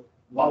the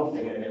one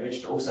thing in an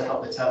image to also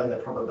help determine the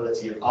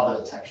probability of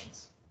other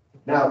detections.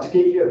 Now, to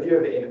give you a view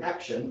of it in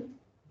action,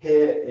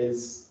 here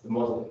is the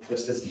model,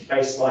 just as the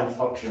baseline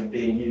function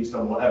being used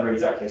on whatever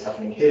exactly is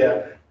happening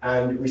here.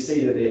 And we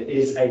see that it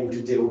is able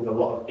to deal with a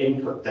lot of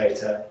input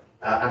data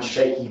and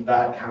shaky,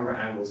 bad camera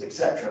angles,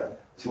 etc.,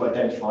 to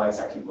identify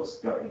exactly what's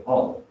going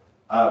on,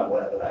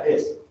 whatever that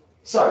is.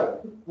 So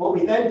what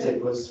we then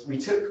did was we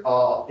took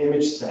our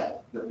image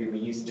set that we were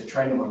using to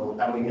train the model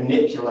and we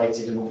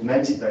manipulated and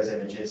augmented those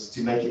images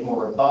to make it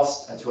more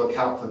robust and to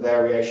account for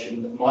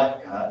variation that might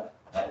occur,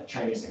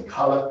 changes in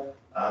color,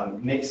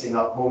 mixing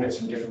up hornets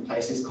from different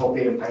places,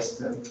 copying and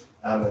pasting them,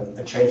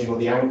 and changing all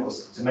the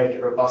angles to make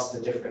it robust to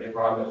different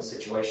environmental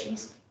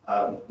situations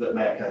that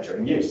may occur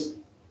during use.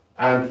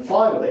 And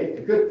finally,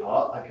 the good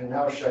part, I can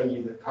now show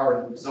you the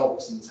current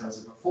results in terms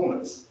of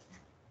performance.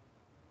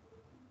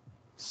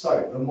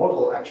 So the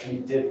model actually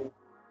did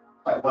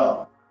quite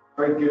well,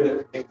 very good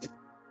at predicting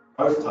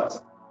both types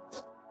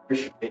of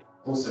hornets,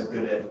 also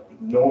good at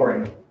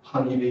ignoring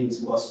honeybees,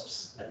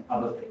 wasps, and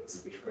other things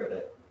that we threw at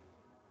it.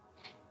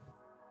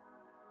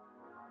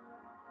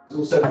 It's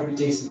also pretty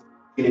decent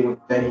at dealing with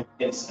many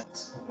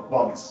insects at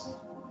once,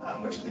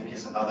 which I think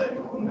is another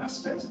important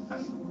aspect of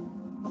that.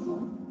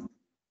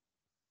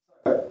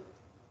 So,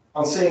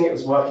 on seeing it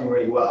was working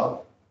really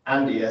well,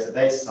 Andy, as a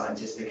data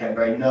scientist, became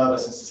very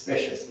nervous and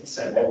suspicious and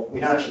said, well, we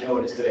don't actually know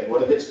what it's doing.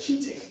 What if it's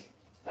cheating?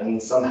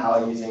 And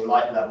somehow using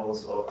light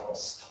levels or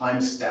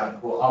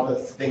timestamp or other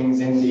things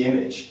in the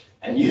image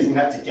and using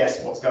that to guess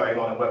what's going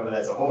on and whether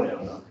there's a hornet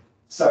or not.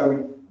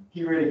 So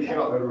he really came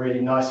up with a really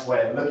nice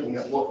way of looking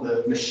at what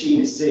the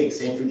machine is seeing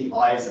through the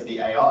eyes of the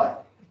AI,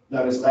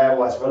 known as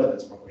layer-wise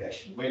relevance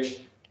propagation,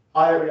 which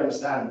I already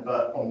understand,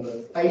 but on the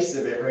face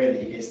of it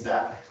really is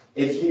that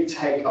if you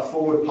take a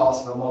forward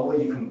pass of a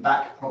model, you can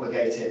back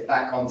propagate it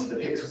back onto the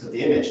pixels of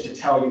the image to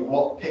tell you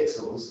what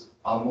pixels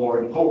are more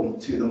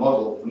important to the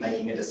model for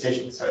making a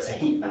decision. So it's a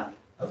heat map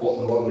of what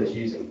the model is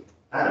using.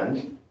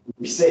 And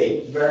we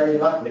see, very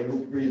luckily,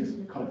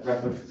 we kind of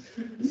grab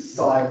a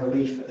sigh of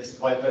relief at this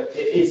point, but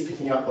it is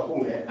picking up the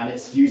hornet and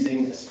it's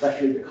using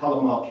especially the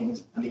color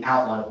markings and the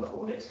outline of the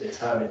hornet to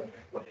determine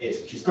what it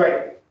is, which is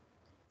great.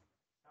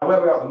 Now,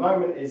 where we are at the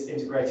moment is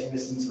integrating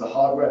this into the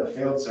hardware in the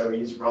field. So we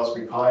use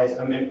Raspberry Pi.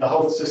 I mean, the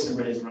whole system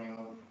really is running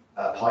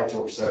on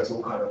PyTorch, so it's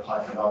all kind of a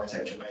Python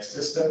architecture-based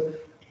system.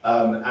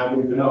 And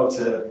we've been able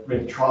to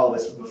really trial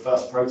this with the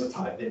first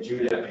prototype in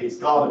Juliet at Pete's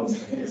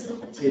Gardens.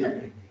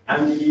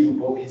 And he even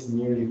brought his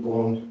newly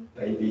born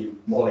baby,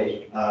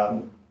 Molly,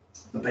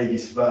 the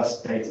baby's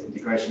first data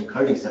integration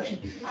coding session.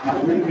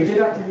 We did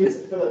have to use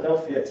the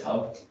Philadelphia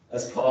tub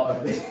as part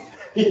of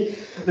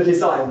the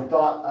design,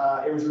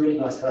 but it was a really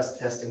nice first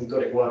test and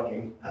got it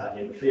working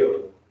in the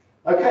field.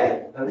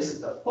 Okay, and this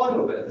is the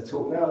final bit of the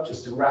talk now,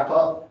 just to wrap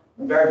up.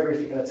 I'm very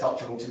briefly going to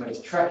touch on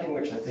automated tracking,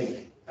 which I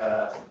think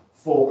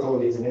for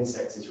colonies and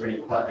insects is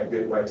really quite a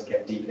good way to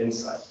get deep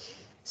insight.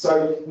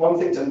 So one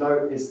thing to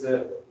note is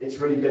that it's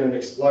really been an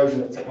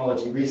explosion of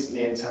technology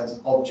recently in terms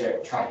of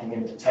object tracking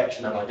and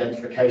detection and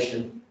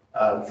identification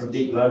from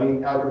deep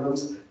learning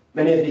algorithms.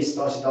 Many of these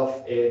started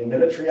off in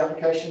military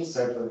applications,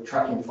 so for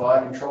tracking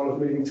fire control of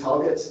moving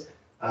targets,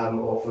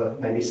 or for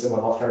maybe some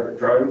of our favorite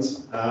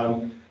drones.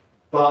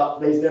 But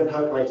they've then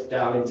percolated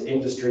down into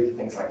industry for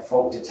things like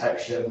fault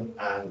detection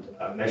and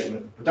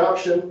measurement of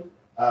production.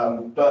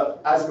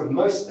 But as with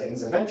most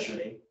things,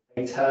 eventually,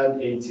 they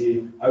turned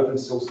into open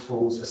source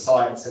tools for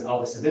science and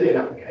other civilian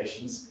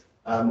applications,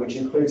 which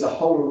includes a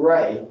whole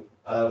array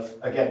of,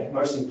 again,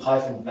 mostly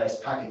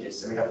Python-based packages.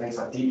 So we have things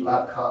like Deep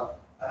Lab Cut,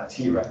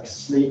 T-Rex,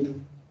 Sleep,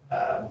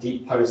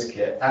 Deep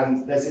PostKit,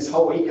 and there's this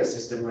whole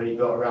ecosystem really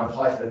built around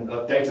Python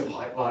of data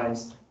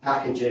pipelines,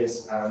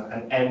 packages,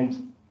 and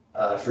end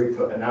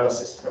throughput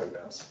analysis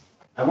programs.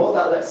 And what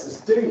that lets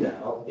us do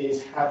now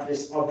is have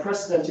this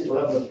unprecedented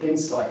level of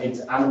insight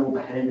into animal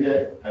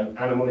behavior and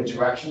animal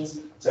interactions.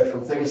 So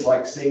from things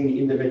like seeing the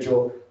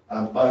individual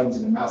bones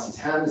in a mouse's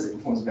hand as it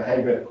performs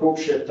behavior at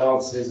courtship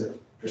dances, at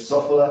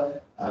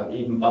Drosophila,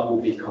 even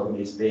bumblebee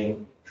colonies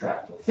being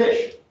tracked or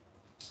fished.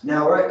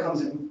 Now, where it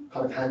comes in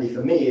kind of handy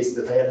for me is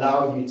that they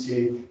allow you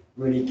to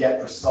really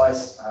get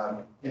precise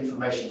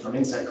information from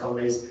insect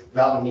colonies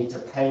without the need to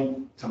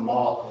paint, to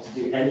mark, or to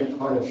do any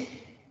kind of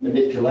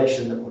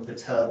manipulation that would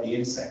perturb the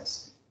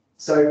insects.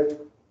 So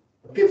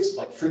I'll give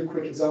like 3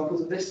 quick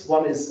examples of this.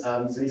 One is,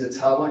 so these are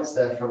termites.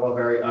 They're from our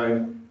very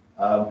own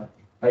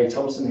Faye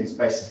Thompson, who's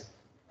based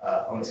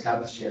on this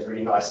campus. She has a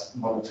really nice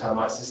model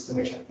termite system,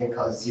 which I think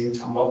has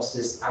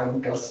Zootomopsis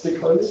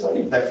angusticus. I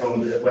think they're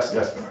from the West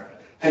Coast of America.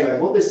 Anyway,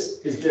 what this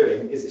is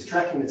doing is it's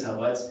tracking the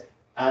termites,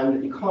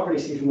 and you can't really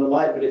see from the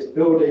light, but it's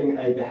building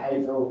a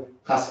behavioral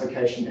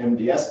classification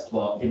MDS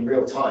plot in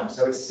real time.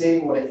 So it's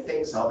seeing what it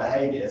thinks are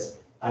behaviors,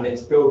 and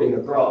it's building a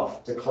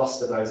graph to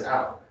cluster those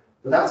out.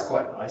 But that's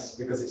quite nice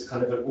because it's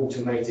kind of an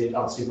automated,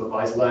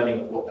 unsupervised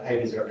learning of what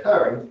behaviors are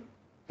occurring.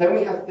 Then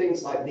we have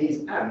things like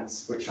these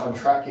ants, which I'm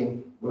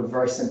tracking with a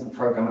very simple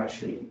program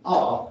actually in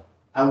R.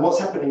 And what's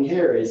happening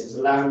here is it's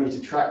allowing me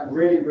to track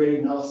really, really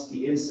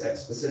nasty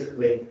insects,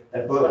 specifically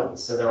they're bull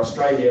ants. So they're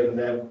Australian,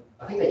 and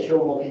I think they kill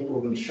more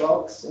people than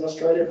sharks in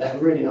Australia. They have a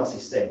really nasty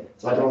sting,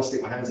 so I don't want to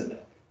stick my hands in there.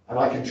 And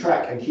I can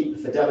track and keep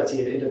the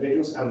fidelity of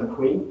individuals and the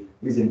queen,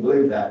 who's in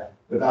blue there,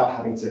 without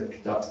having to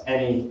conduct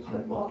any kind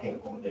of marking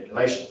or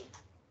manipulation.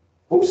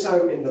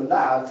 Also in the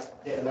lab,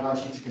 it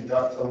allows you to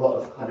conduct a lot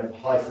of kind of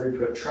high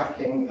throughput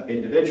tracking of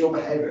individual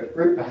behavior, of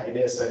group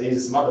behavior. So these are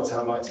some other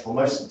termites, or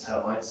most of the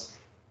termites,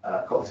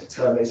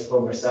 Coctotermes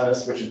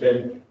fulmaricanus, which have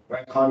been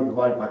very kindly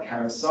provided by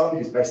Karen Sung,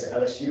 who's based at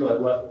LSU.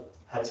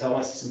 I had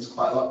termite systems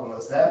quite a lot when I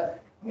was there,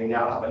 and we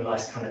now have a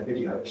nice kind of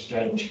video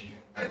exchange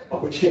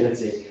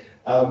opportunity.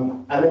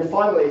 And then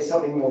finally,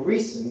 something more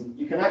recent,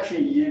 you can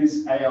actually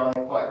use AI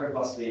quite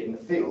robustly in the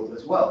field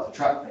as well to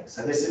track things.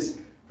 So this is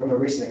from a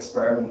recent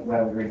experiment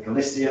where we were in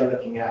Galicia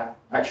looking at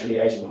actually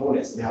Asian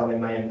hornets and how they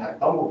may impact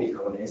bumblebee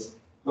colonies.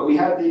 But we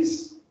had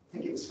these, I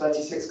think it was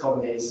 36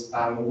 colonies,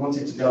 and we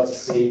wanted to be able to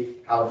see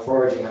how the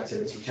foraging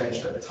activity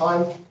changed over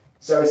time.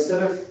 So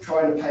instead of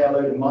trying to pay a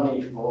load of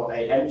money for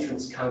an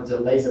entrance counter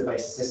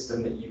laser-based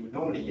system that you would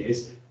normally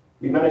use,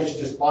 we managed to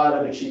just buy a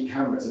load of cheap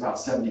cameras, about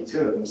 72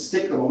 of them,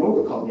 stick them on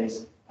all the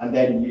colonies, and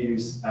then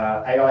use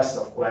AI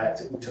software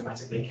to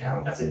automatically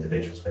count as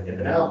individuals went in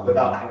and out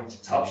without having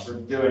to touch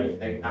them, do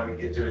anything, and we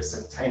could do it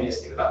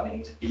simultaneously without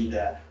needing to be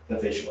there for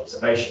visual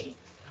observation.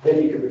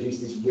 Then you could produce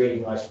these really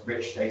nice,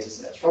 rich data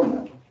sets from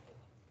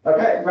that.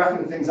 Okay,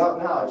 wrapping things up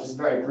now, just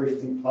very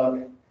briefly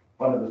plug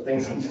one of the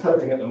things I'm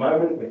developing at the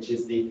moment, which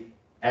is the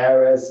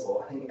ARES,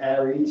 or I think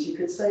ARES you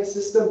could say,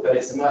 system, but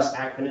it's a nice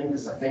acronym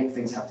because I think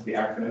things have to be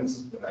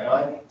acronyms with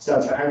AI. It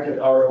stands for Anchored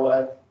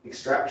ROI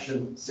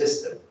Extraction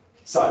System.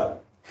 So,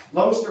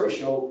 long story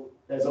short,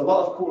 there's a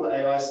lot of cool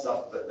AI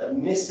stuff, but the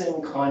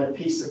missing kind of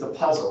piece of the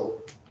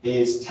puzzle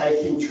is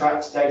taking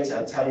tracked data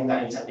and turning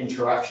that into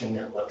interaction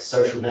networks,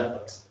 social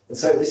networks. And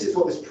so this is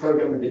what this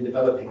program we've been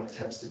developing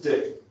attempts to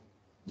do.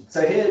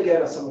 So here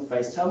again are some of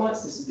Faye's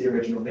termites. This is the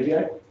original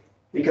video.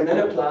 We can then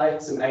apply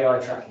some AI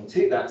tracking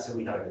to that, so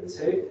we know who is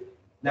who.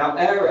 Now,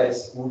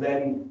 ARES will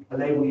then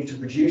enable you to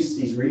produce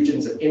these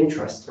regions of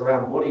interest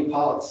around body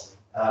parts,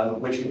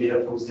 which can be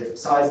of course different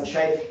size and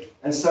shape.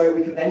 And so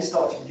we can then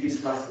start to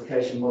produce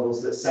classification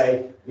models that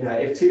say, you know,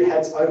 if two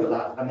heads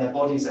overlap and their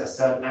bodies at a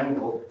certain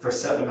angle for a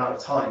certain amount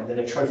of time, then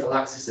a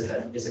trophallaxis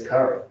event is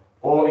occurring,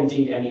 or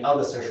indeed any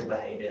other social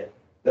behavior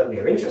that we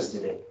are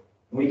interested in.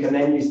 We can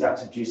then use that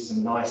to produce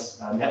some nice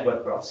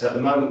network graphs. So at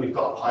the moment, we've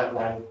got a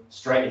pipeline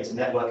straight into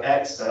Network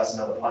X, so that's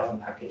another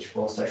Python package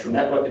for social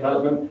network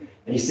development.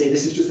 And you see,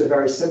 this is just a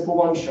very simple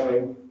one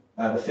showing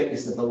the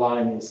thickness of the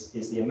line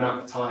is the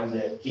amount of time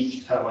that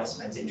each termite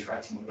spends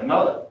interacting with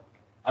another.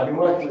 I've been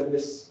working with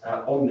this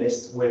on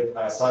this with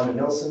Simon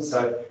Nilsson.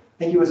 So I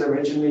think he was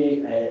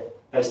originally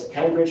based at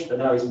Cambridge, but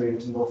now he's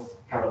moved to North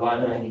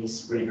Carolina, and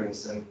he's really doing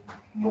some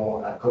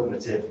more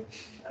cognitive,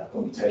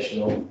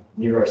 computational,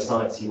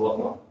 neuroscience-y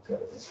whatnot.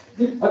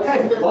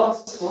 Okay,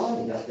 last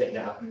slide, I think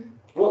now.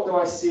 What do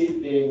I see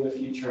being the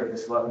future of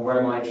this work, and where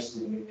am I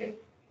interested in moving?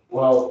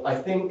 Well, I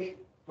think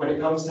when it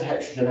comes to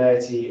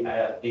heterogeneity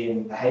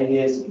in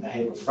behaviors and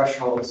behavioral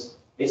thresholds,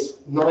 it's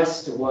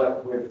nice to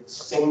work with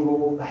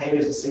single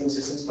behaviors and single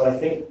systems, but I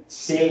think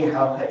seeing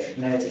how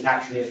heterogeneity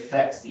actually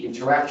affects the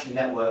interaction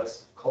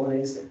networks,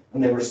 colonies,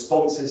 and their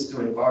responses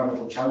to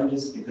environmental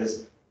challenges,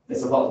 because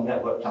there's a lot of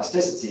network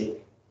plasticity,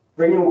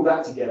 bringing all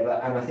that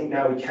together, and I think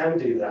now we can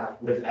do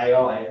that with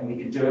AI, and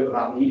we can do it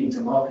without needing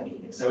to mark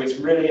anything. So it's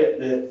really at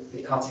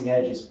the cutting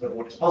edges of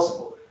what is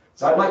possible.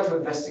 So I'd like to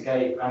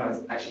investigate,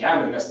 and I actually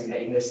am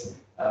investigating this,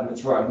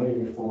 it's where I'm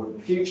moving forward in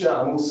the future.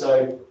 I'm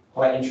also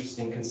quite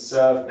interested in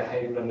conserved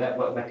behavioural and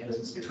network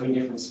mechanisms between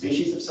different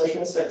species of social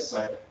insects,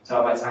 so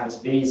termites, ants,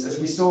 bees. As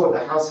we saw with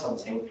the house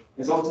hunting,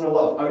 there's often a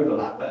lot of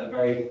overlap at a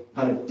very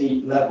kind of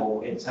deep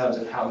level in terms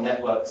of how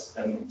networks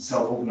and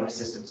self-organised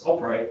systems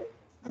operate.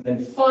 And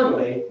then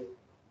finally,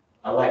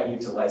 I like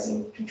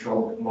utilising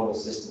controlled model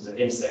systems of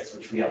insects,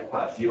 which we have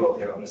quite a few of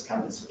here on this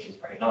campus, which is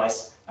very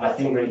nice. And I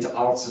think really to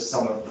answer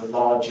some of the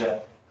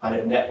larger kind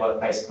of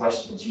network-based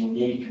questions, you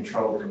need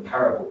controlled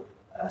comparable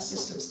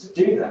systems to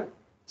do that.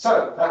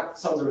 So that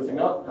sums everything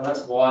up, and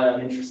that's why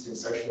I'm interested in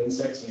social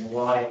insects and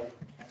why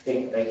I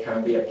think they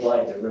can be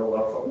applied to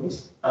real-world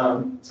problems.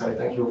 So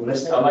thank you all for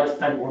listening. I'd like to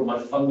thank all of my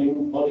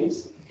funding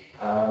bodies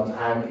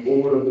and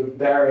all of the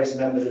various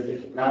members of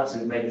different labs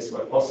who made this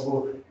work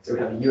possible. So we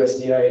have the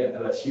USDA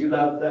and LSU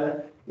lab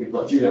there. We've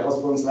got Julia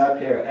Osborne's lab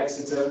here at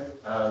Exeter.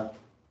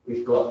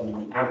 We've got the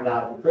AMP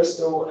lab in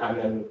Bristol, and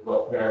then we've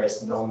got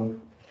various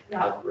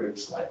non-lab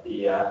groups like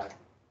the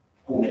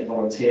Hornet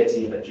volunteer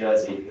team at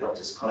Jersey who helped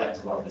us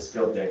collect a lot of this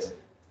field data.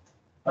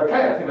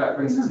 Okay, I think that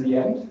brings us to the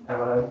end,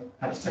 and I'm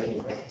happy to take any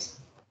questions.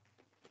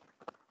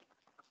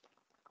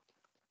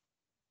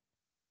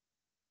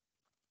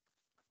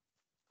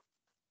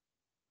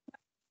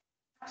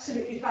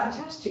 Absolutely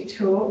fantastic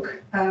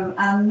talk,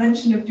 and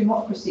mention of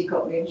democracy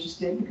got me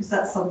interested because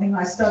that's something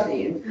I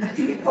study, and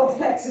the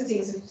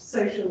complexities of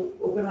social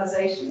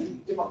organisation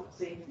and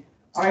democracy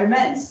are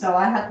immense. So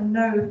I had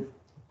no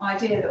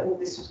idea that all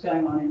this was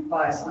going on in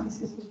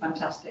biosciences. It was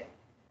fantastic.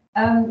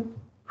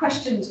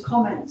 Questions,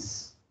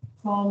 comments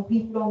from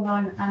people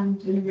online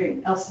and in the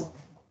room? Elsa.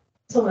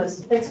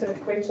 Thomas, thanks for a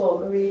great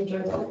talk. I really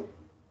enjoyed it.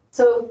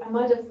 So I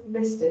might have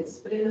missed this,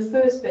 but in the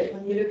first bit,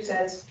 when you looked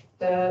at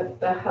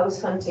the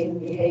house hunting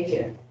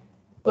behavior,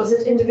 was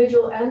it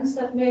individual ants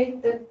that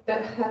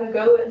had a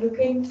go at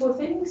looking for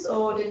things,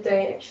 or did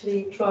they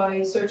actually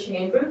try searching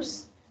in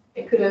groups?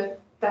 It could have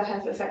that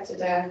have affected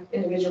their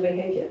individual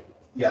behavior.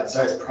 Yeah,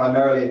 so it's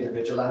primarily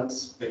individual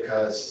ants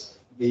because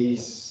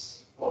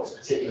this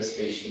particular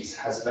species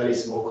has very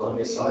small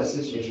colony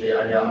sizes, usually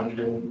only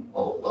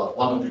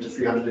 100 to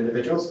 300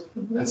 individuals.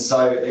 Mm-hmm. And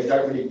so they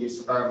don't really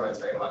use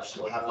pheromones very much.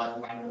 They'll have like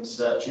random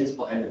searches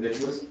by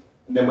individuals.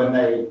 And then when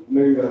they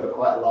move over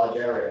quite a large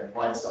area and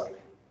find something,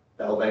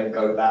 they'll then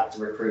go back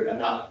to recruit.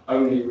 And that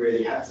only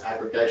really has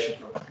aggregation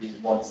from these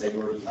once they've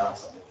already found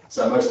something.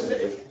 So most of it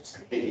is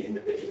completely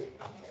individual.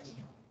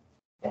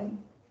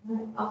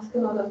 Ask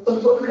another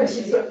follow-up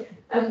question. So,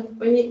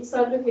 when you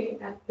start looking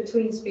at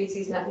between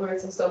species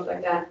networks and stuff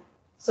like that,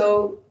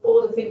 so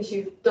all the things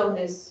you've done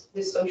is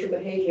this social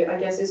behavior, I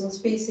guess, is on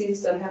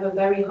species that have a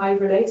very high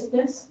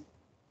relatedness.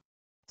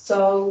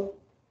 So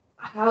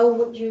how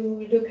would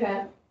you look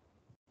at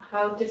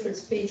how different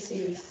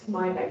species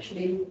might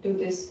actually do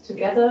this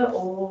together,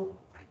 or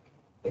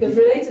because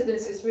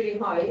relatedness is really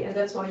high, and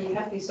that's why you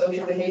have these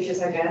social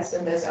behaviors, I guess,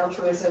 and there's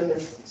altruism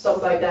and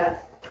stuff like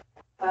that.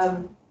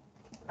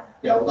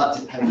 Yeah, well, that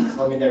depends.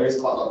 I mean, there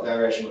is quite a lot of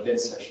variation within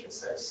social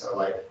insects. So,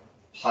 like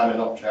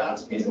Hymenoptera,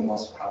 antipodes, and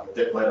wasps have a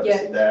diploid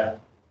obviously there.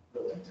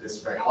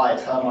 This very high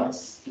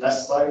termites,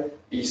 less so. Are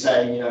you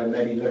saying, you know,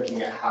 maybe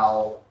looking at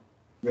how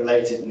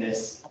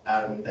relatedness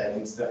and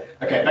then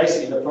okay,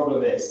 basically the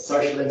problem is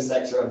social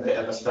insects are a bit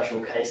of a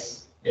special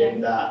case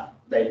in that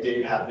they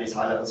do have these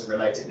high levels of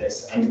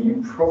relatedness, and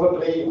you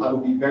probably, I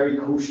would be very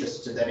cautious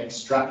to then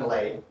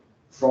extrapolate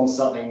from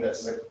something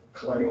that's a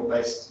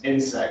colonial-based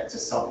insect to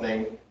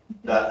something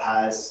that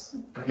has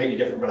completely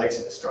different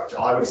relatedness structure.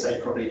 I would say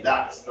probably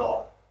that's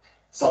not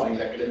something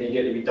that could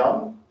immediately be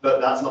done,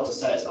 but that's not to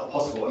say it's not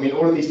possible. I mean,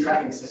 all of these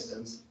tracking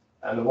systems,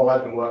 and the one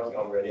I've been working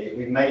on really,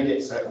 we've made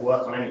it so it will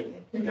work on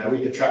anything. You know,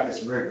 we could track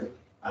this room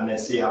and then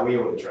see how we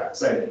all interact.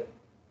 So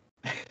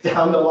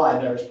down the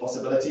line, there is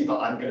possibility,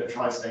 but I'm going to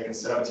try and stay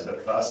conservative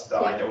at first,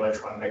 though I don't want to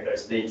try and make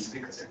those leaps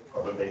because it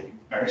will probably be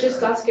very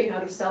Just asking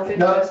out of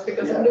self-interest,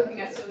 because I'm yeah.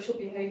 looking at social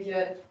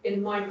behaviour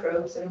in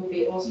microbes, and it would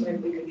be awesome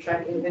if we could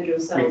track individual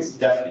We cells.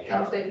 definitely And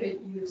can. if they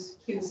could use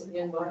cues in the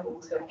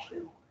environment to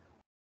actually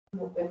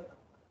come up with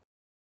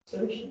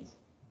solutions.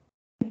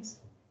 Thanks.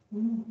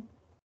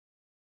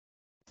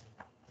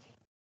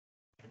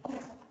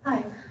 Hi,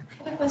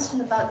 I have a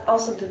question about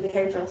also the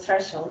behavioral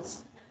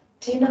thresholds.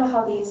 Do you know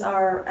how these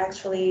are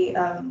actually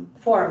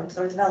formed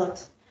or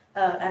developed?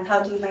 And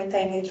how do you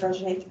maintain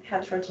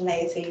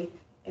heterogeneity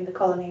in the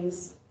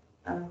colonies?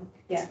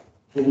 Yeah.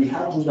 Well, we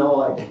have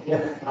no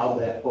idea how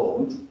they're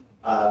formed.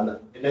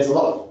 There's a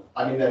lot of,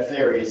 I mean, there are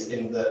theories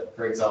in that,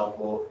 for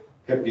example,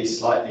 could be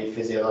slightly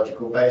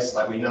physiological based,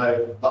 like we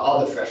know, but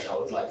other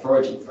thresholds, like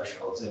foraging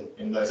thresholds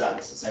in those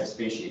animals, the same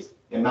species,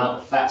 the amount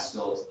of fat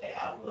stores they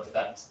have will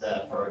affect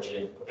their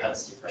foraging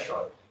propensity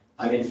threshold.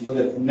 I mean, for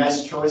the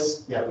nest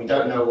choice, yeah, we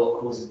don't know what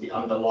causes the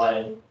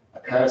underlying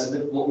occurrence of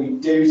it. What we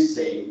do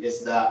see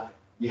is that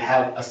you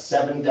have a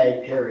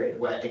 7-day period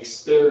where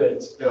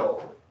experience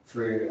built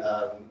through,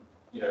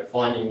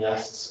 finding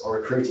nests or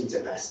recruiting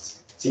to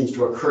nests seems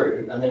to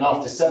accrue, and then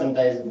after 7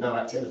 days of no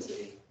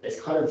activity,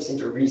 it's kind of seemed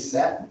to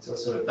reset to a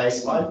sort of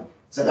baseline.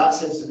 So that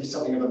seems to be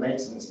something of a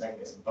maintenance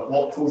mechanism. But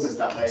what causes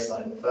that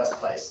baseline in the first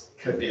place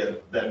could be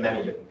there are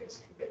many different things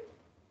it could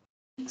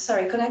be.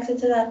 Sorry, connected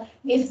to that,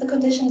 if the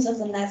conditions of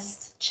the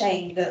nest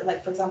change,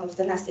 like for example, if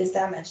the nest is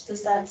damaged,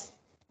 does that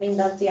mean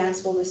that the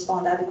ants will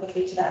respond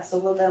adequately to that? So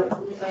will the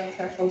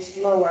thresholds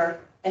lower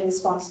in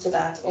response to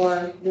that,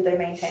 or do they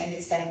maintain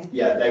the same?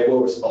 Yeah, they will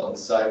respond.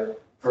 So,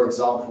 for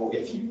example,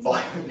 if you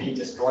violently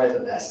destroy the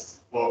nest,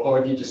 or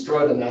if you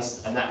destroy the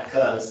nest and that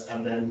occurs,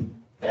 and then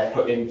they're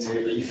put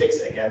into, you fix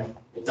it again,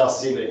 it does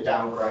seem that it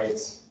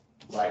downgrades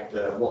like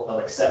what they'll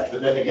accept.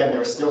 But then again,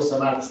 there are still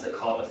some ants that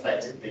can't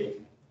effectively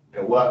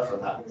work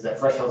from that because their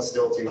threshold's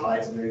still too high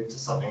to move to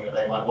something that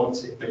they might want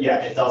to. But yeah,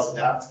 it does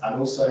adapt. And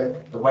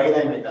also the way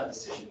they make that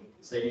decision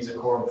is they use a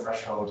quorum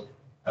threshold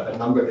of a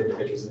number of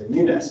individuals in the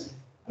new nest.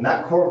 And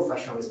that quorum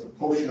threshold is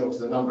proportional to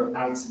the number of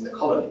ants in the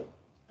colony.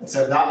 And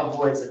so that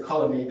avoids a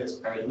colony that's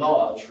very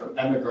large from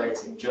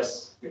emigrating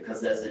just because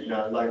there's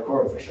a low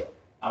quorum threshold.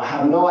 And I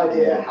have no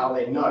idea how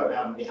they know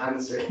how many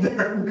ants are in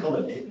their own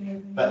colony.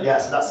 But yeah,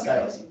 so that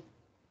scales.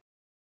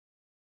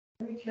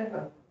 Very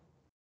clever.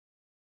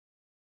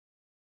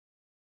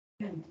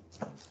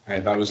 Hey,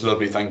 that was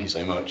lovely, thank you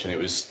so much. And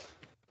it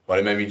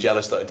made me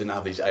jealous that I didn't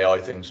have these AI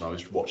things when I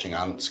was watching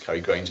ants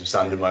carry grains of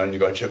sand in my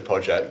undergraduate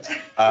project.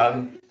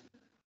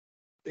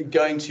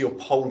 Going to your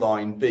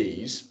poll-line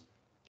bees,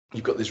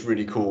 you've got this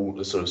really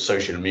cool sort of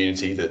social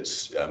immunity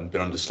that's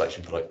been under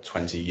selection for like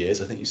 20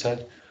 years, I think you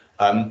said.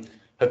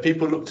 Have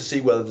people looked to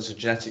see whether there's a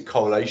genetic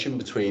correlation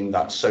between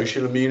that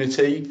social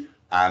immunity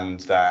and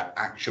their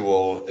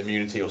actual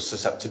immunity or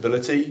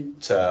susceptibility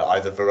to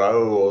either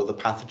Varroa or the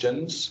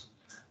pathogens?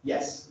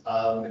 Yes.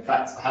 In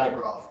fact, I had a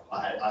graph.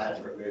 I had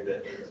to remove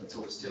it because the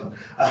talk was too long.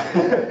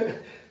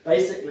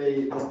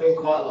 Basically, there's been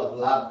quite a lot of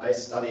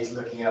lab-based studies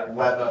looking at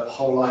whether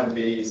poll-line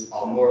bees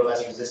are more or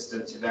less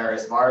resistant to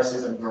various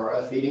viruses and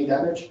Varroa feeding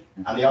damage.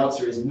 And the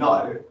answer is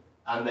no.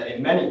 And that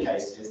in many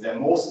cases, they're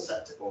more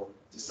susceptible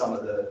to some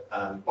of the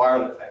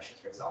viral infections,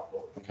 for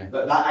example. Okay.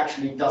 But that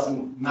actually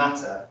doesn't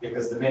matter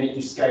because the minute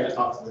you scale it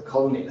up to the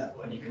colony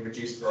level and you can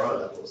reduce Varroa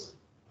levels,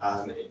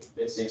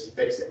 it seems to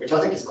fix it, which I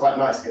think is quite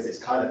nice because it's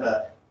kind of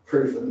a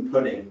proof of the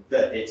pudding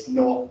that it's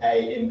not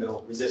a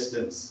inbuilt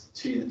resistance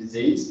to the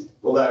disease,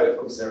 although of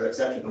course there are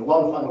exceptions. And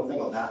one final thing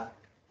on that,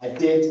 I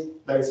did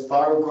those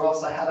viral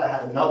graphs I had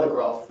another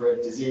graph for a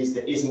disease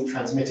that isn't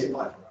transmitted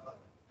by Varroa.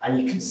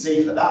 And you can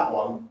see for that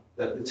one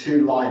that the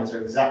two lines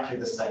are exactly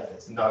the same.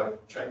 There's no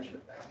change in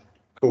effect.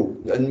 Cool.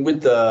 And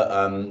with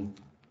the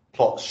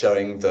plots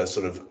showing the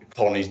sort of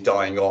colonies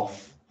dying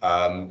off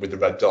with the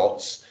red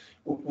dots,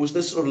 was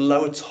there sort of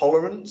lower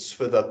tolerance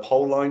for the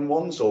pole line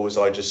ones, or was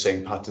I just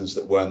seeing patterns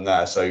that weren't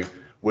there? So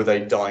were they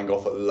dying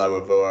off at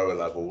lower Varroa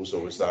levels,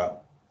 or was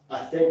that?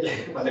 I think,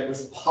 well, it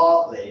was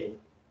partly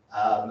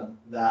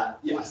that,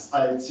 yes,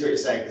 I see what you're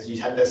saying, because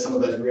you had some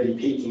of those really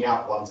peaking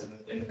out ones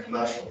in the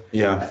commercial.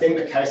 Yeah. I think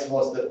the case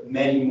was that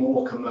many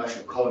more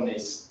commercial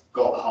colonies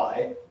got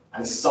high,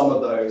 and some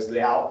of those,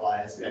 the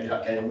outliers, ended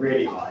up getting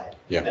really high.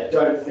 Yeah. I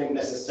don't think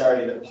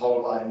necessarily that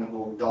pole line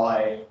will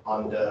die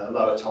under a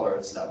lower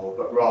tolerance level,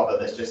 but rather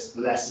there's just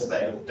less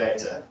available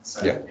data.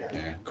 So,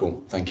 yeah,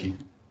 cool, thank you.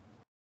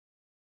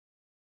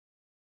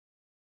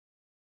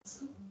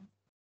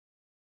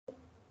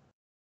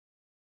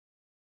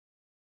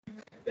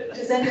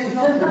 Does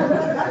anyone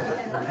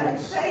online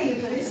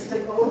say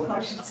mystical?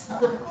 I should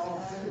say.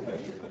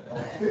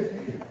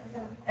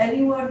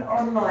 Anyone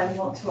online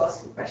want to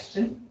ask a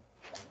question?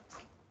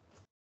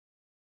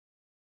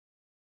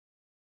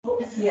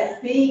 Yeah,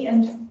 B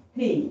and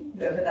P,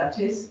 whoever that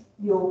is,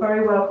 you're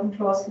very welcome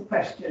to ask a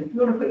question. If you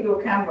want to put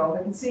your camera on,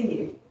 I can see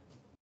you.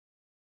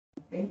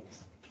 Okay.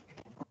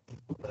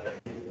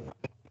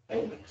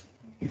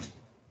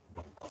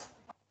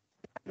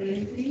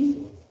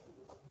 Maybe.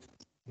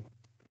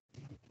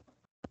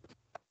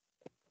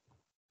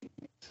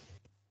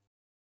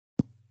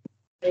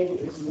 Maybe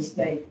it was a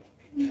mistake.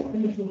 We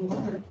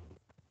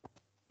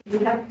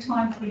have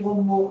time for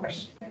one more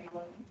question.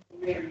 Anyone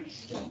really?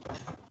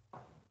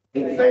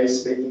 In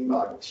phase speaking,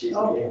 but she's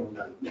being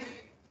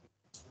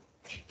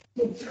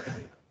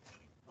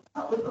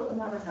Oh, we've got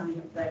another hand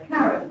up there.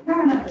 Karen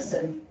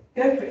Anderson.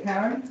 Go for it,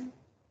 Karen.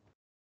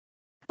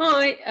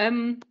 Hi,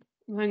 hang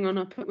on,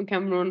 I'll put my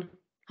camera on.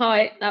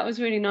 Hi, that was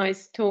really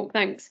nice talk,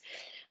 thanks.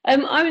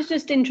 I was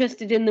just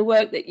interested in the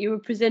work that you were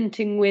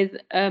presenting with,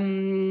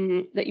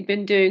 that you've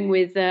been doing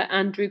with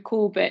Andrew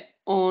Corbett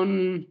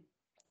on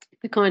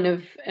the kind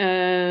of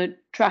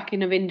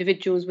tracking of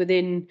individuals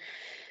within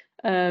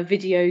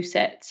video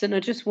sets. And I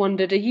just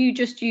wondered, are you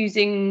just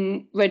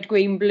using red,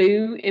 green,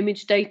 blue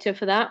image data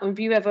for that? Or have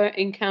you ever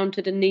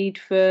encountered a need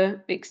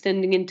for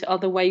extending into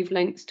other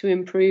wavelengths to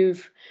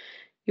improve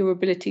your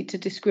ability to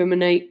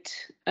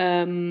discriminate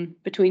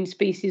between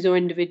species or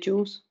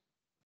individuals?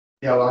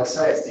 Yeah, well, I'd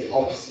say it's the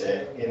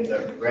opposite in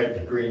that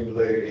red, green,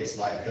 blue is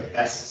like the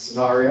best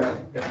scenario.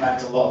 In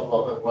fact, a lot of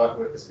what we've worked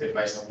with has been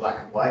based on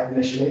black and white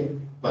initially,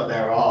 but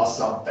there are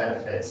some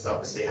benefits to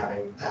obviously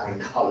having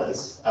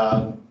colours.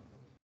 So,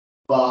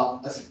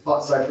 for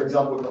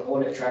example, with the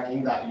hornet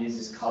tracking, that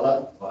uses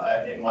colour,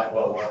 but it might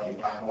well work in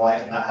black and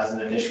white, and that has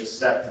an initial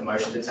step for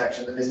motion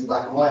detection that is in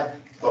black and white.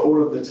 But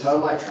all of the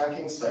termite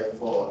tracking, so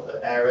for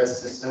the ARES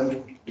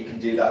system, you can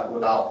do that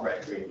without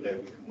red, green,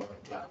 blue. We can work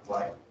in black and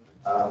white.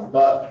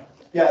 But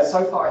yeah,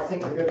 so far I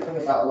think the good thing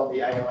about a lot of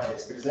the AI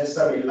is because there's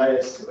so many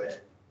layers to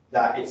it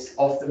that it's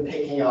often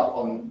picking up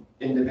on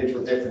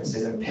individual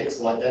differences and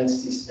pixel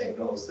identity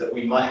signals that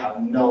we might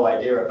have no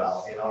idea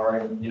about in our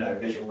own,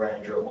 visual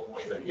range or what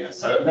we're looking at.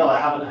 So no,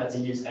 I haven't had to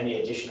use any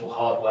additional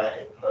hardware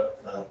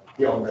input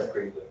beyond red,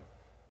 green, blue.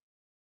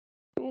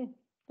 Cool,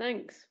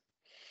 thanks.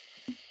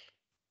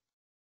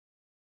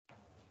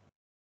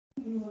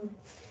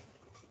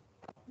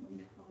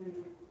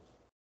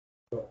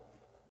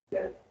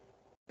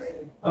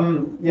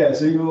 Yeah,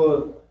 so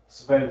your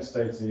surveillance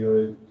data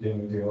you're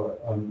doing with your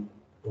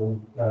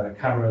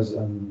cameras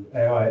and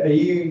AI,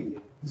 is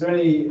there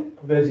any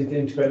ability to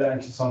integrate that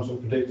into some sort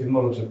of predictive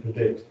model to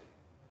predict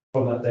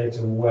from that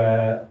data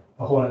where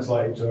a hornet's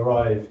likely to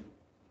arrive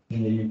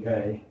in the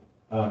UK,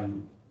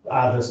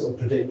 add a sort of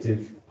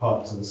predictive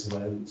part to the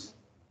surveillance?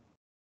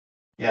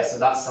 Yeah, so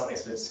that's something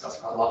that's been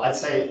discussed quite a lot. I'd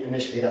say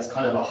initially that's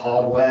kind of a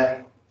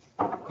hardware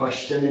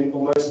question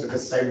almost,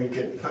 because say we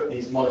could put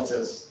these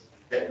monitors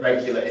at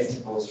regular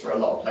intervals for a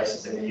lot of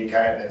places in the UK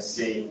and then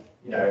see,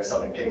 if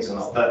something pings or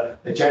not.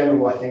 But the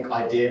general, I think,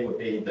 idea would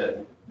be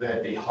that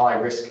there'd be high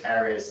risk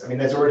areas. I mean,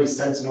 there's already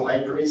sentinel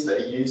apiaries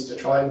that are used to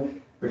try and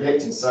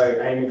predict, and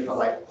so aiming for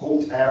like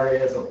halt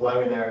areas or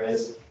blow-in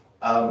areas.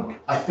 I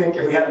think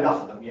if we had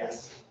enough of them,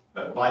 yes.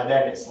 But by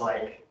then it's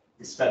like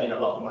you're spending a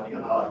lot of money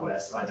on hardware,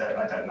 so I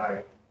don't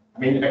know. I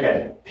mean,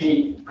 again,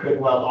 Pete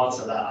could well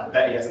answer that. I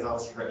bet he has an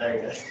answer for it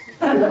later.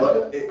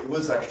 Well, it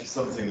was actually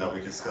something that we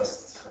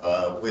discussed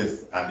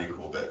with Andy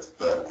Corbett,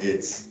 but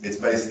it's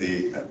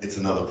basically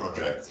another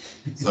project.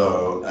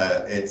 So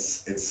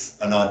it's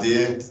an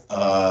idea sort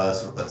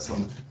of at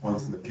some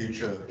point in the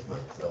future,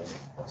 but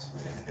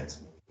possibly it gets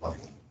more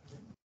likely.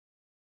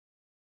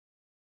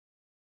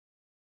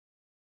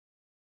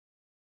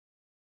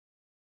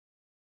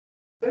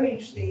 Very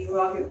interesting, you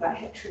argue about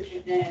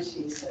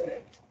heterogeneity, so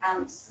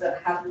ants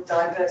that have a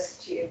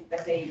diversity of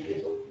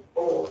behaviour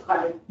or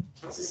kind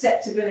of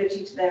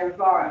susceptibility to their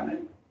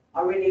environment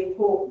are really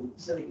important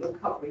so that you're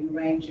covering a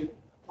range of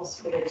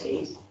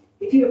possibilities.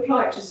 If you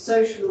apply it to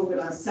social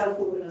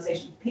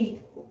self-organisation of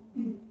people,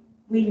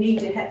 we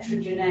need a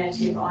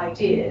heterogeneity of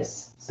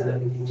ideas so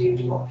that we can do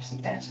democracy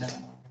better.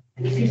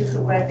 And if you look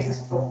at where things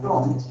have gone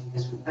wrong, it's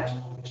because we've had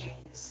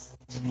homogeneous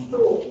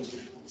thought.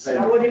 So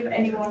I wonder if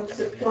anyone's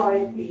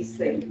applied these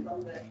things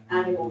from the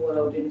animal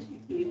world into the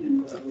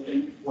human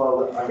world.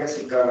 Well, I guess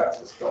we go back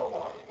to the stock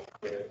market.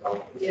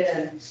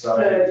 Yeah, so,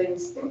 third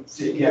instance.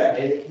 Yeah,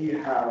 if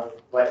you have,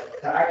 to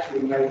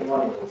actually make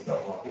money in the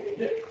stock market,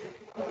 it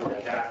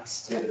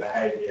adapts to the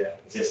behaviour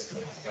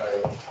existing. So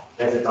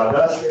there's a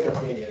diversity of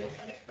opinion,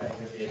 and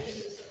effectively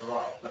opinions are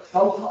right. But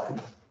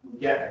sometimes you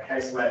get a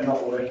case where not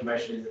all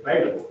information is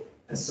available,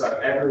 and so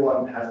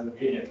everyone has an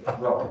opinion that's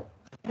wrong.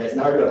 There's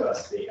no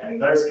diversity, and in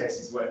those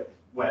cases where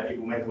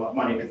people make a lot of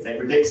money because they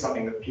predict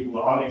something that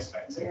people aren't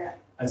expecting. Yeah.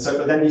 And so,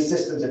 but then these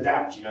systems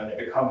adapt, and they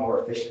become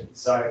more efficient.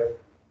 So,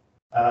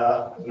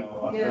 I don't know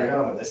what I'm going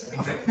on with this.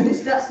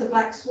 That's the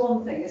black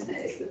swan thing, isn't it?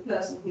 It's the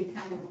person who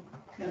can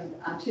can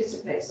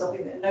anticipate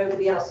something that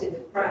nobody else in the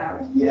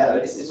crowd. Yeah,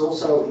 but it's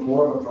also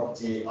more of a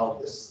property of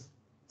this,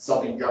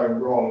 something going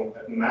wrong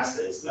at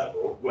masses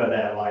level, where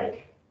they're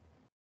like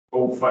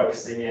all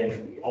focusing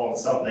in on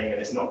something and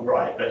it's not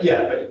right. But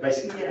yeah, but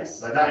basically, yes.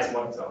 So that is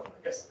one example,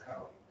 I guess. Of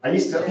how I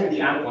think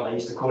the ant one, I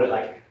used to call it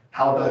like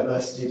how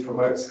diversity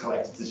promotes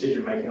collective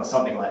decision making or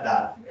something like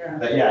that. Yeah.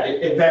 But yeah,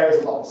 it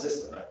varies a lot on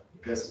system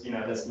because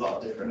there's a lot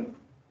of different.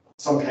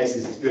 Some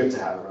cases it's good to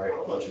have a very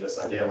homogeneous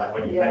idea, like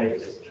when you make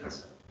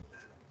decisions.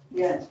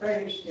 Yeah, it's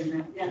very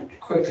interesting. Yeah.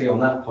 Quickly on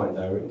that point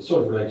though, it's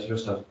sort of related to your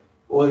stuff.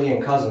 All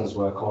Ian Cousins'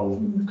 work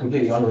on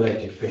completely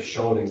unrelated fish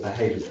shoaling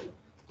behaviour.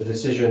 The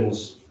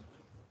decisions,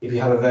 if you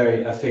have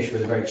a fish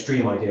with a very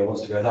extreme idea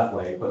wants to go that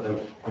way, but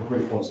the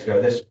group wants to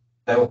go this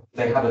way,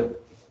 they have a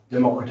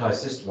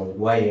democratized system of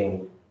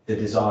weighing the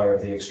desire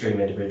of the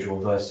extreme individual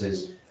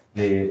versus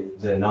the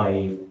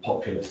naive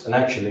populace. And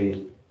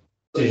actually,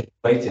 decisions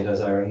weighted,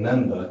 as I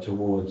remember,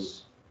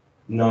 towards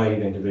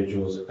naive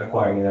individuals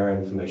acquiring their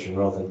own information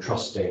rather than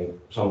trusting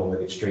someone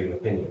with extreme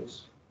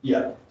opinions.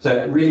 Yeah.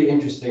 So really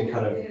interesting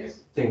kind of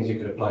things you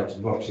could apply to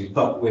democracy,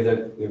 but with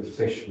a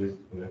fish with,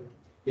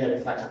 Yeah,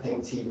 in fact, I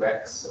think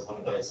T-Rex, one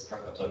of those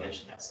programs I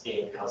mentioned, that's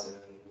Ian Cousin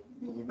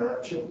and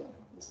emergence.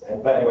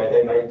 But anyway,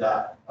 they made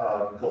that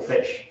for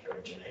fish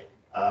originally.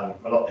 A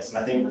lot of this, and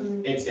I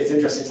think it's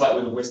interesting. It's like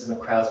with the wisdom of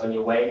crowds, when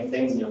you're weighing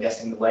things and you're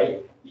guessing the weight,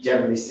 you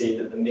generally see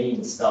that the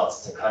mean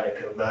starts to kind of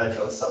converge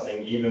on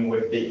something, even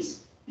with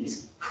these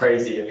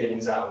crazy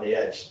opinions out on the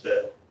edge,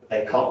 that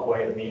they can't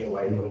weigh the mean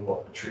away from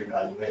what the true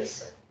value is.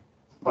 So,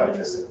 quite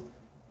interesting.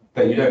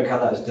 but you don't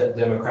count that as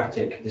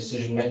democratic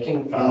decision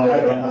making.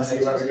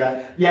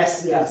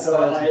 Yes, yeah. So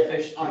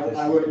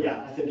I would,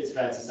 yeah. I think it's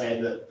fair to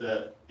say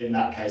that in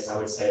that case, I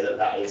would say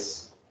that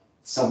is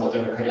somewhat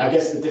democratic. I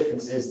guess the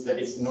difference is that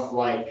it's not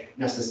like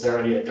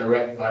necessarily a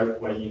direct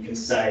vote where you can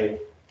say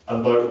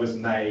a vote was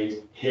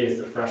made, here's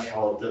the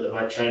threshold that the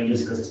vote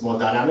changes because it's more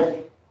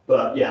dynamic.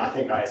 But yeah, I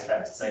think that is fair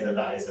to say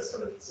that is a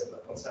sort of similar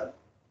concept.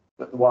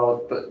 But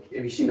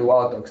have you seen the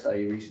wild dog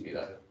study recently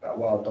though, about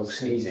wild dogs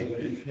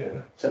sneezing?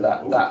 Yeah. So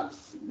that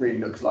really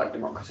looks like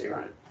democracy,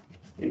 right?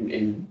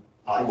 In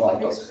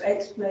wild dogs.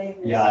 Explain.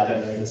 Yeah, I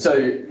don't know. So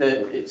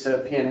it's a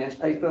PNAS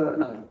paper,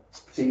 no,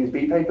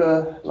 CSB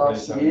paper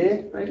last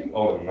year, maybe?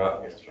 Older than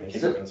that, it's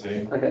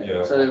 2017. Okay,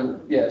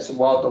 Yeah. so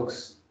wild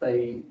dogs,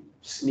 they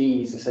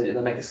sneeze, they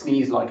make a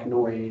sneeze-like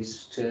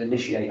noise to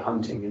initiate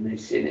hunting, and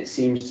it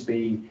seems to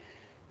be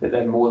that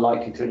they're more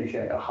likely to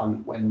initiate a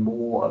hunt when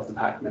more of the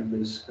pack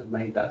members have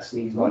made that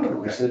sneeze-like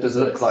noise. So it does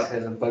look like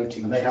there's a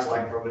voting. And they have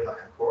like probably like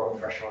a quorum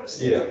threshold.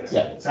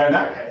 Yeah. So in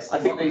that case, I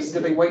think do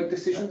they weight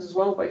decisions as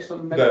well based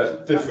on There members?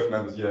 are different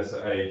members, yes,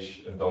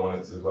 age and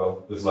dominance as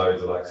well. There's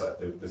loads of like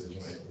selective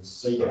decision making.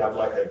 So you can have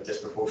like a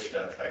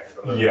disproportionate effect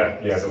from Yeah,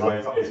 the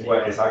way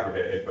it's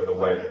aggregated, but the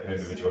way that an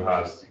individual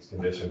has is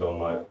conditioned on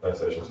like their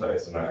social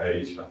status and their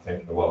age. I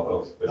think the wild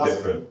dogs, the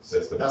different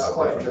systems. That's have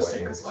quite different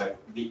interesting weightings. because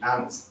like the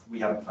ants, we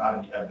haven't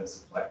found any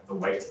evidence of like the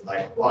weight,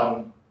 like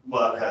one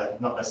worker,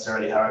 not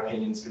necessarily her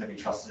opinion is going to be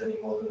trusted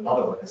any more than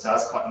another worker. So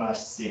that's quite nice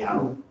to see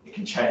how it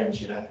can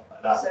change,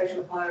 like that.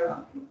 Social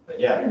hierarchy. But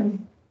yeah.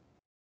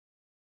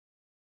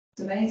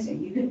 It's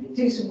amazing. You could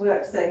do some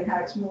work saying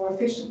how it's more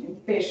efficient in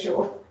fish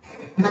or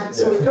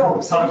ants or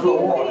dogs. Time for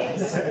a walk.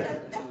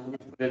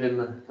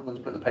 Someone's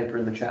put the paper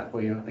in the chat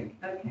for you, I think.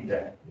 Okay.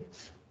 Yeah.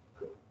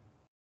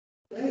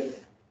 Great.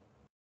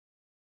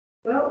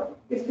 Well,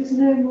 if there's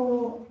no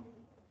more,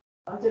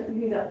 I don't know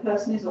who that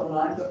person is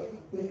online, but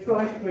we've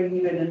tried to bring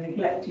you in and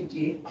neglected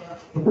you.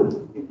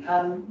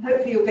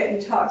 Hopefully you'll get in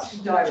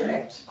touch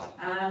direct,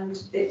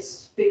 and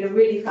it's been a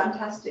really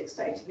fantastic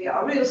state of the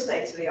art, a real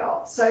state of the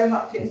art. So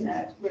much in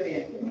there, it's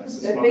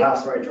brilliant. My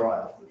mouth's very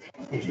dry.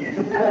 Thank you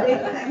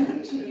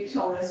to you,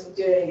 Thomas, for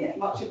doing it.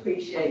 Much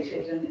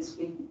appreciated, and it's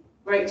been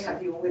great to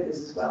have you all with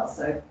us as well.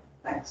 So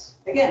thanks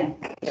again.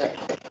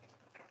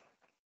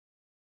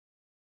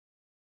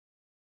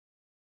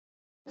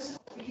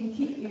 We can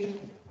keep you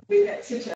with Exeter.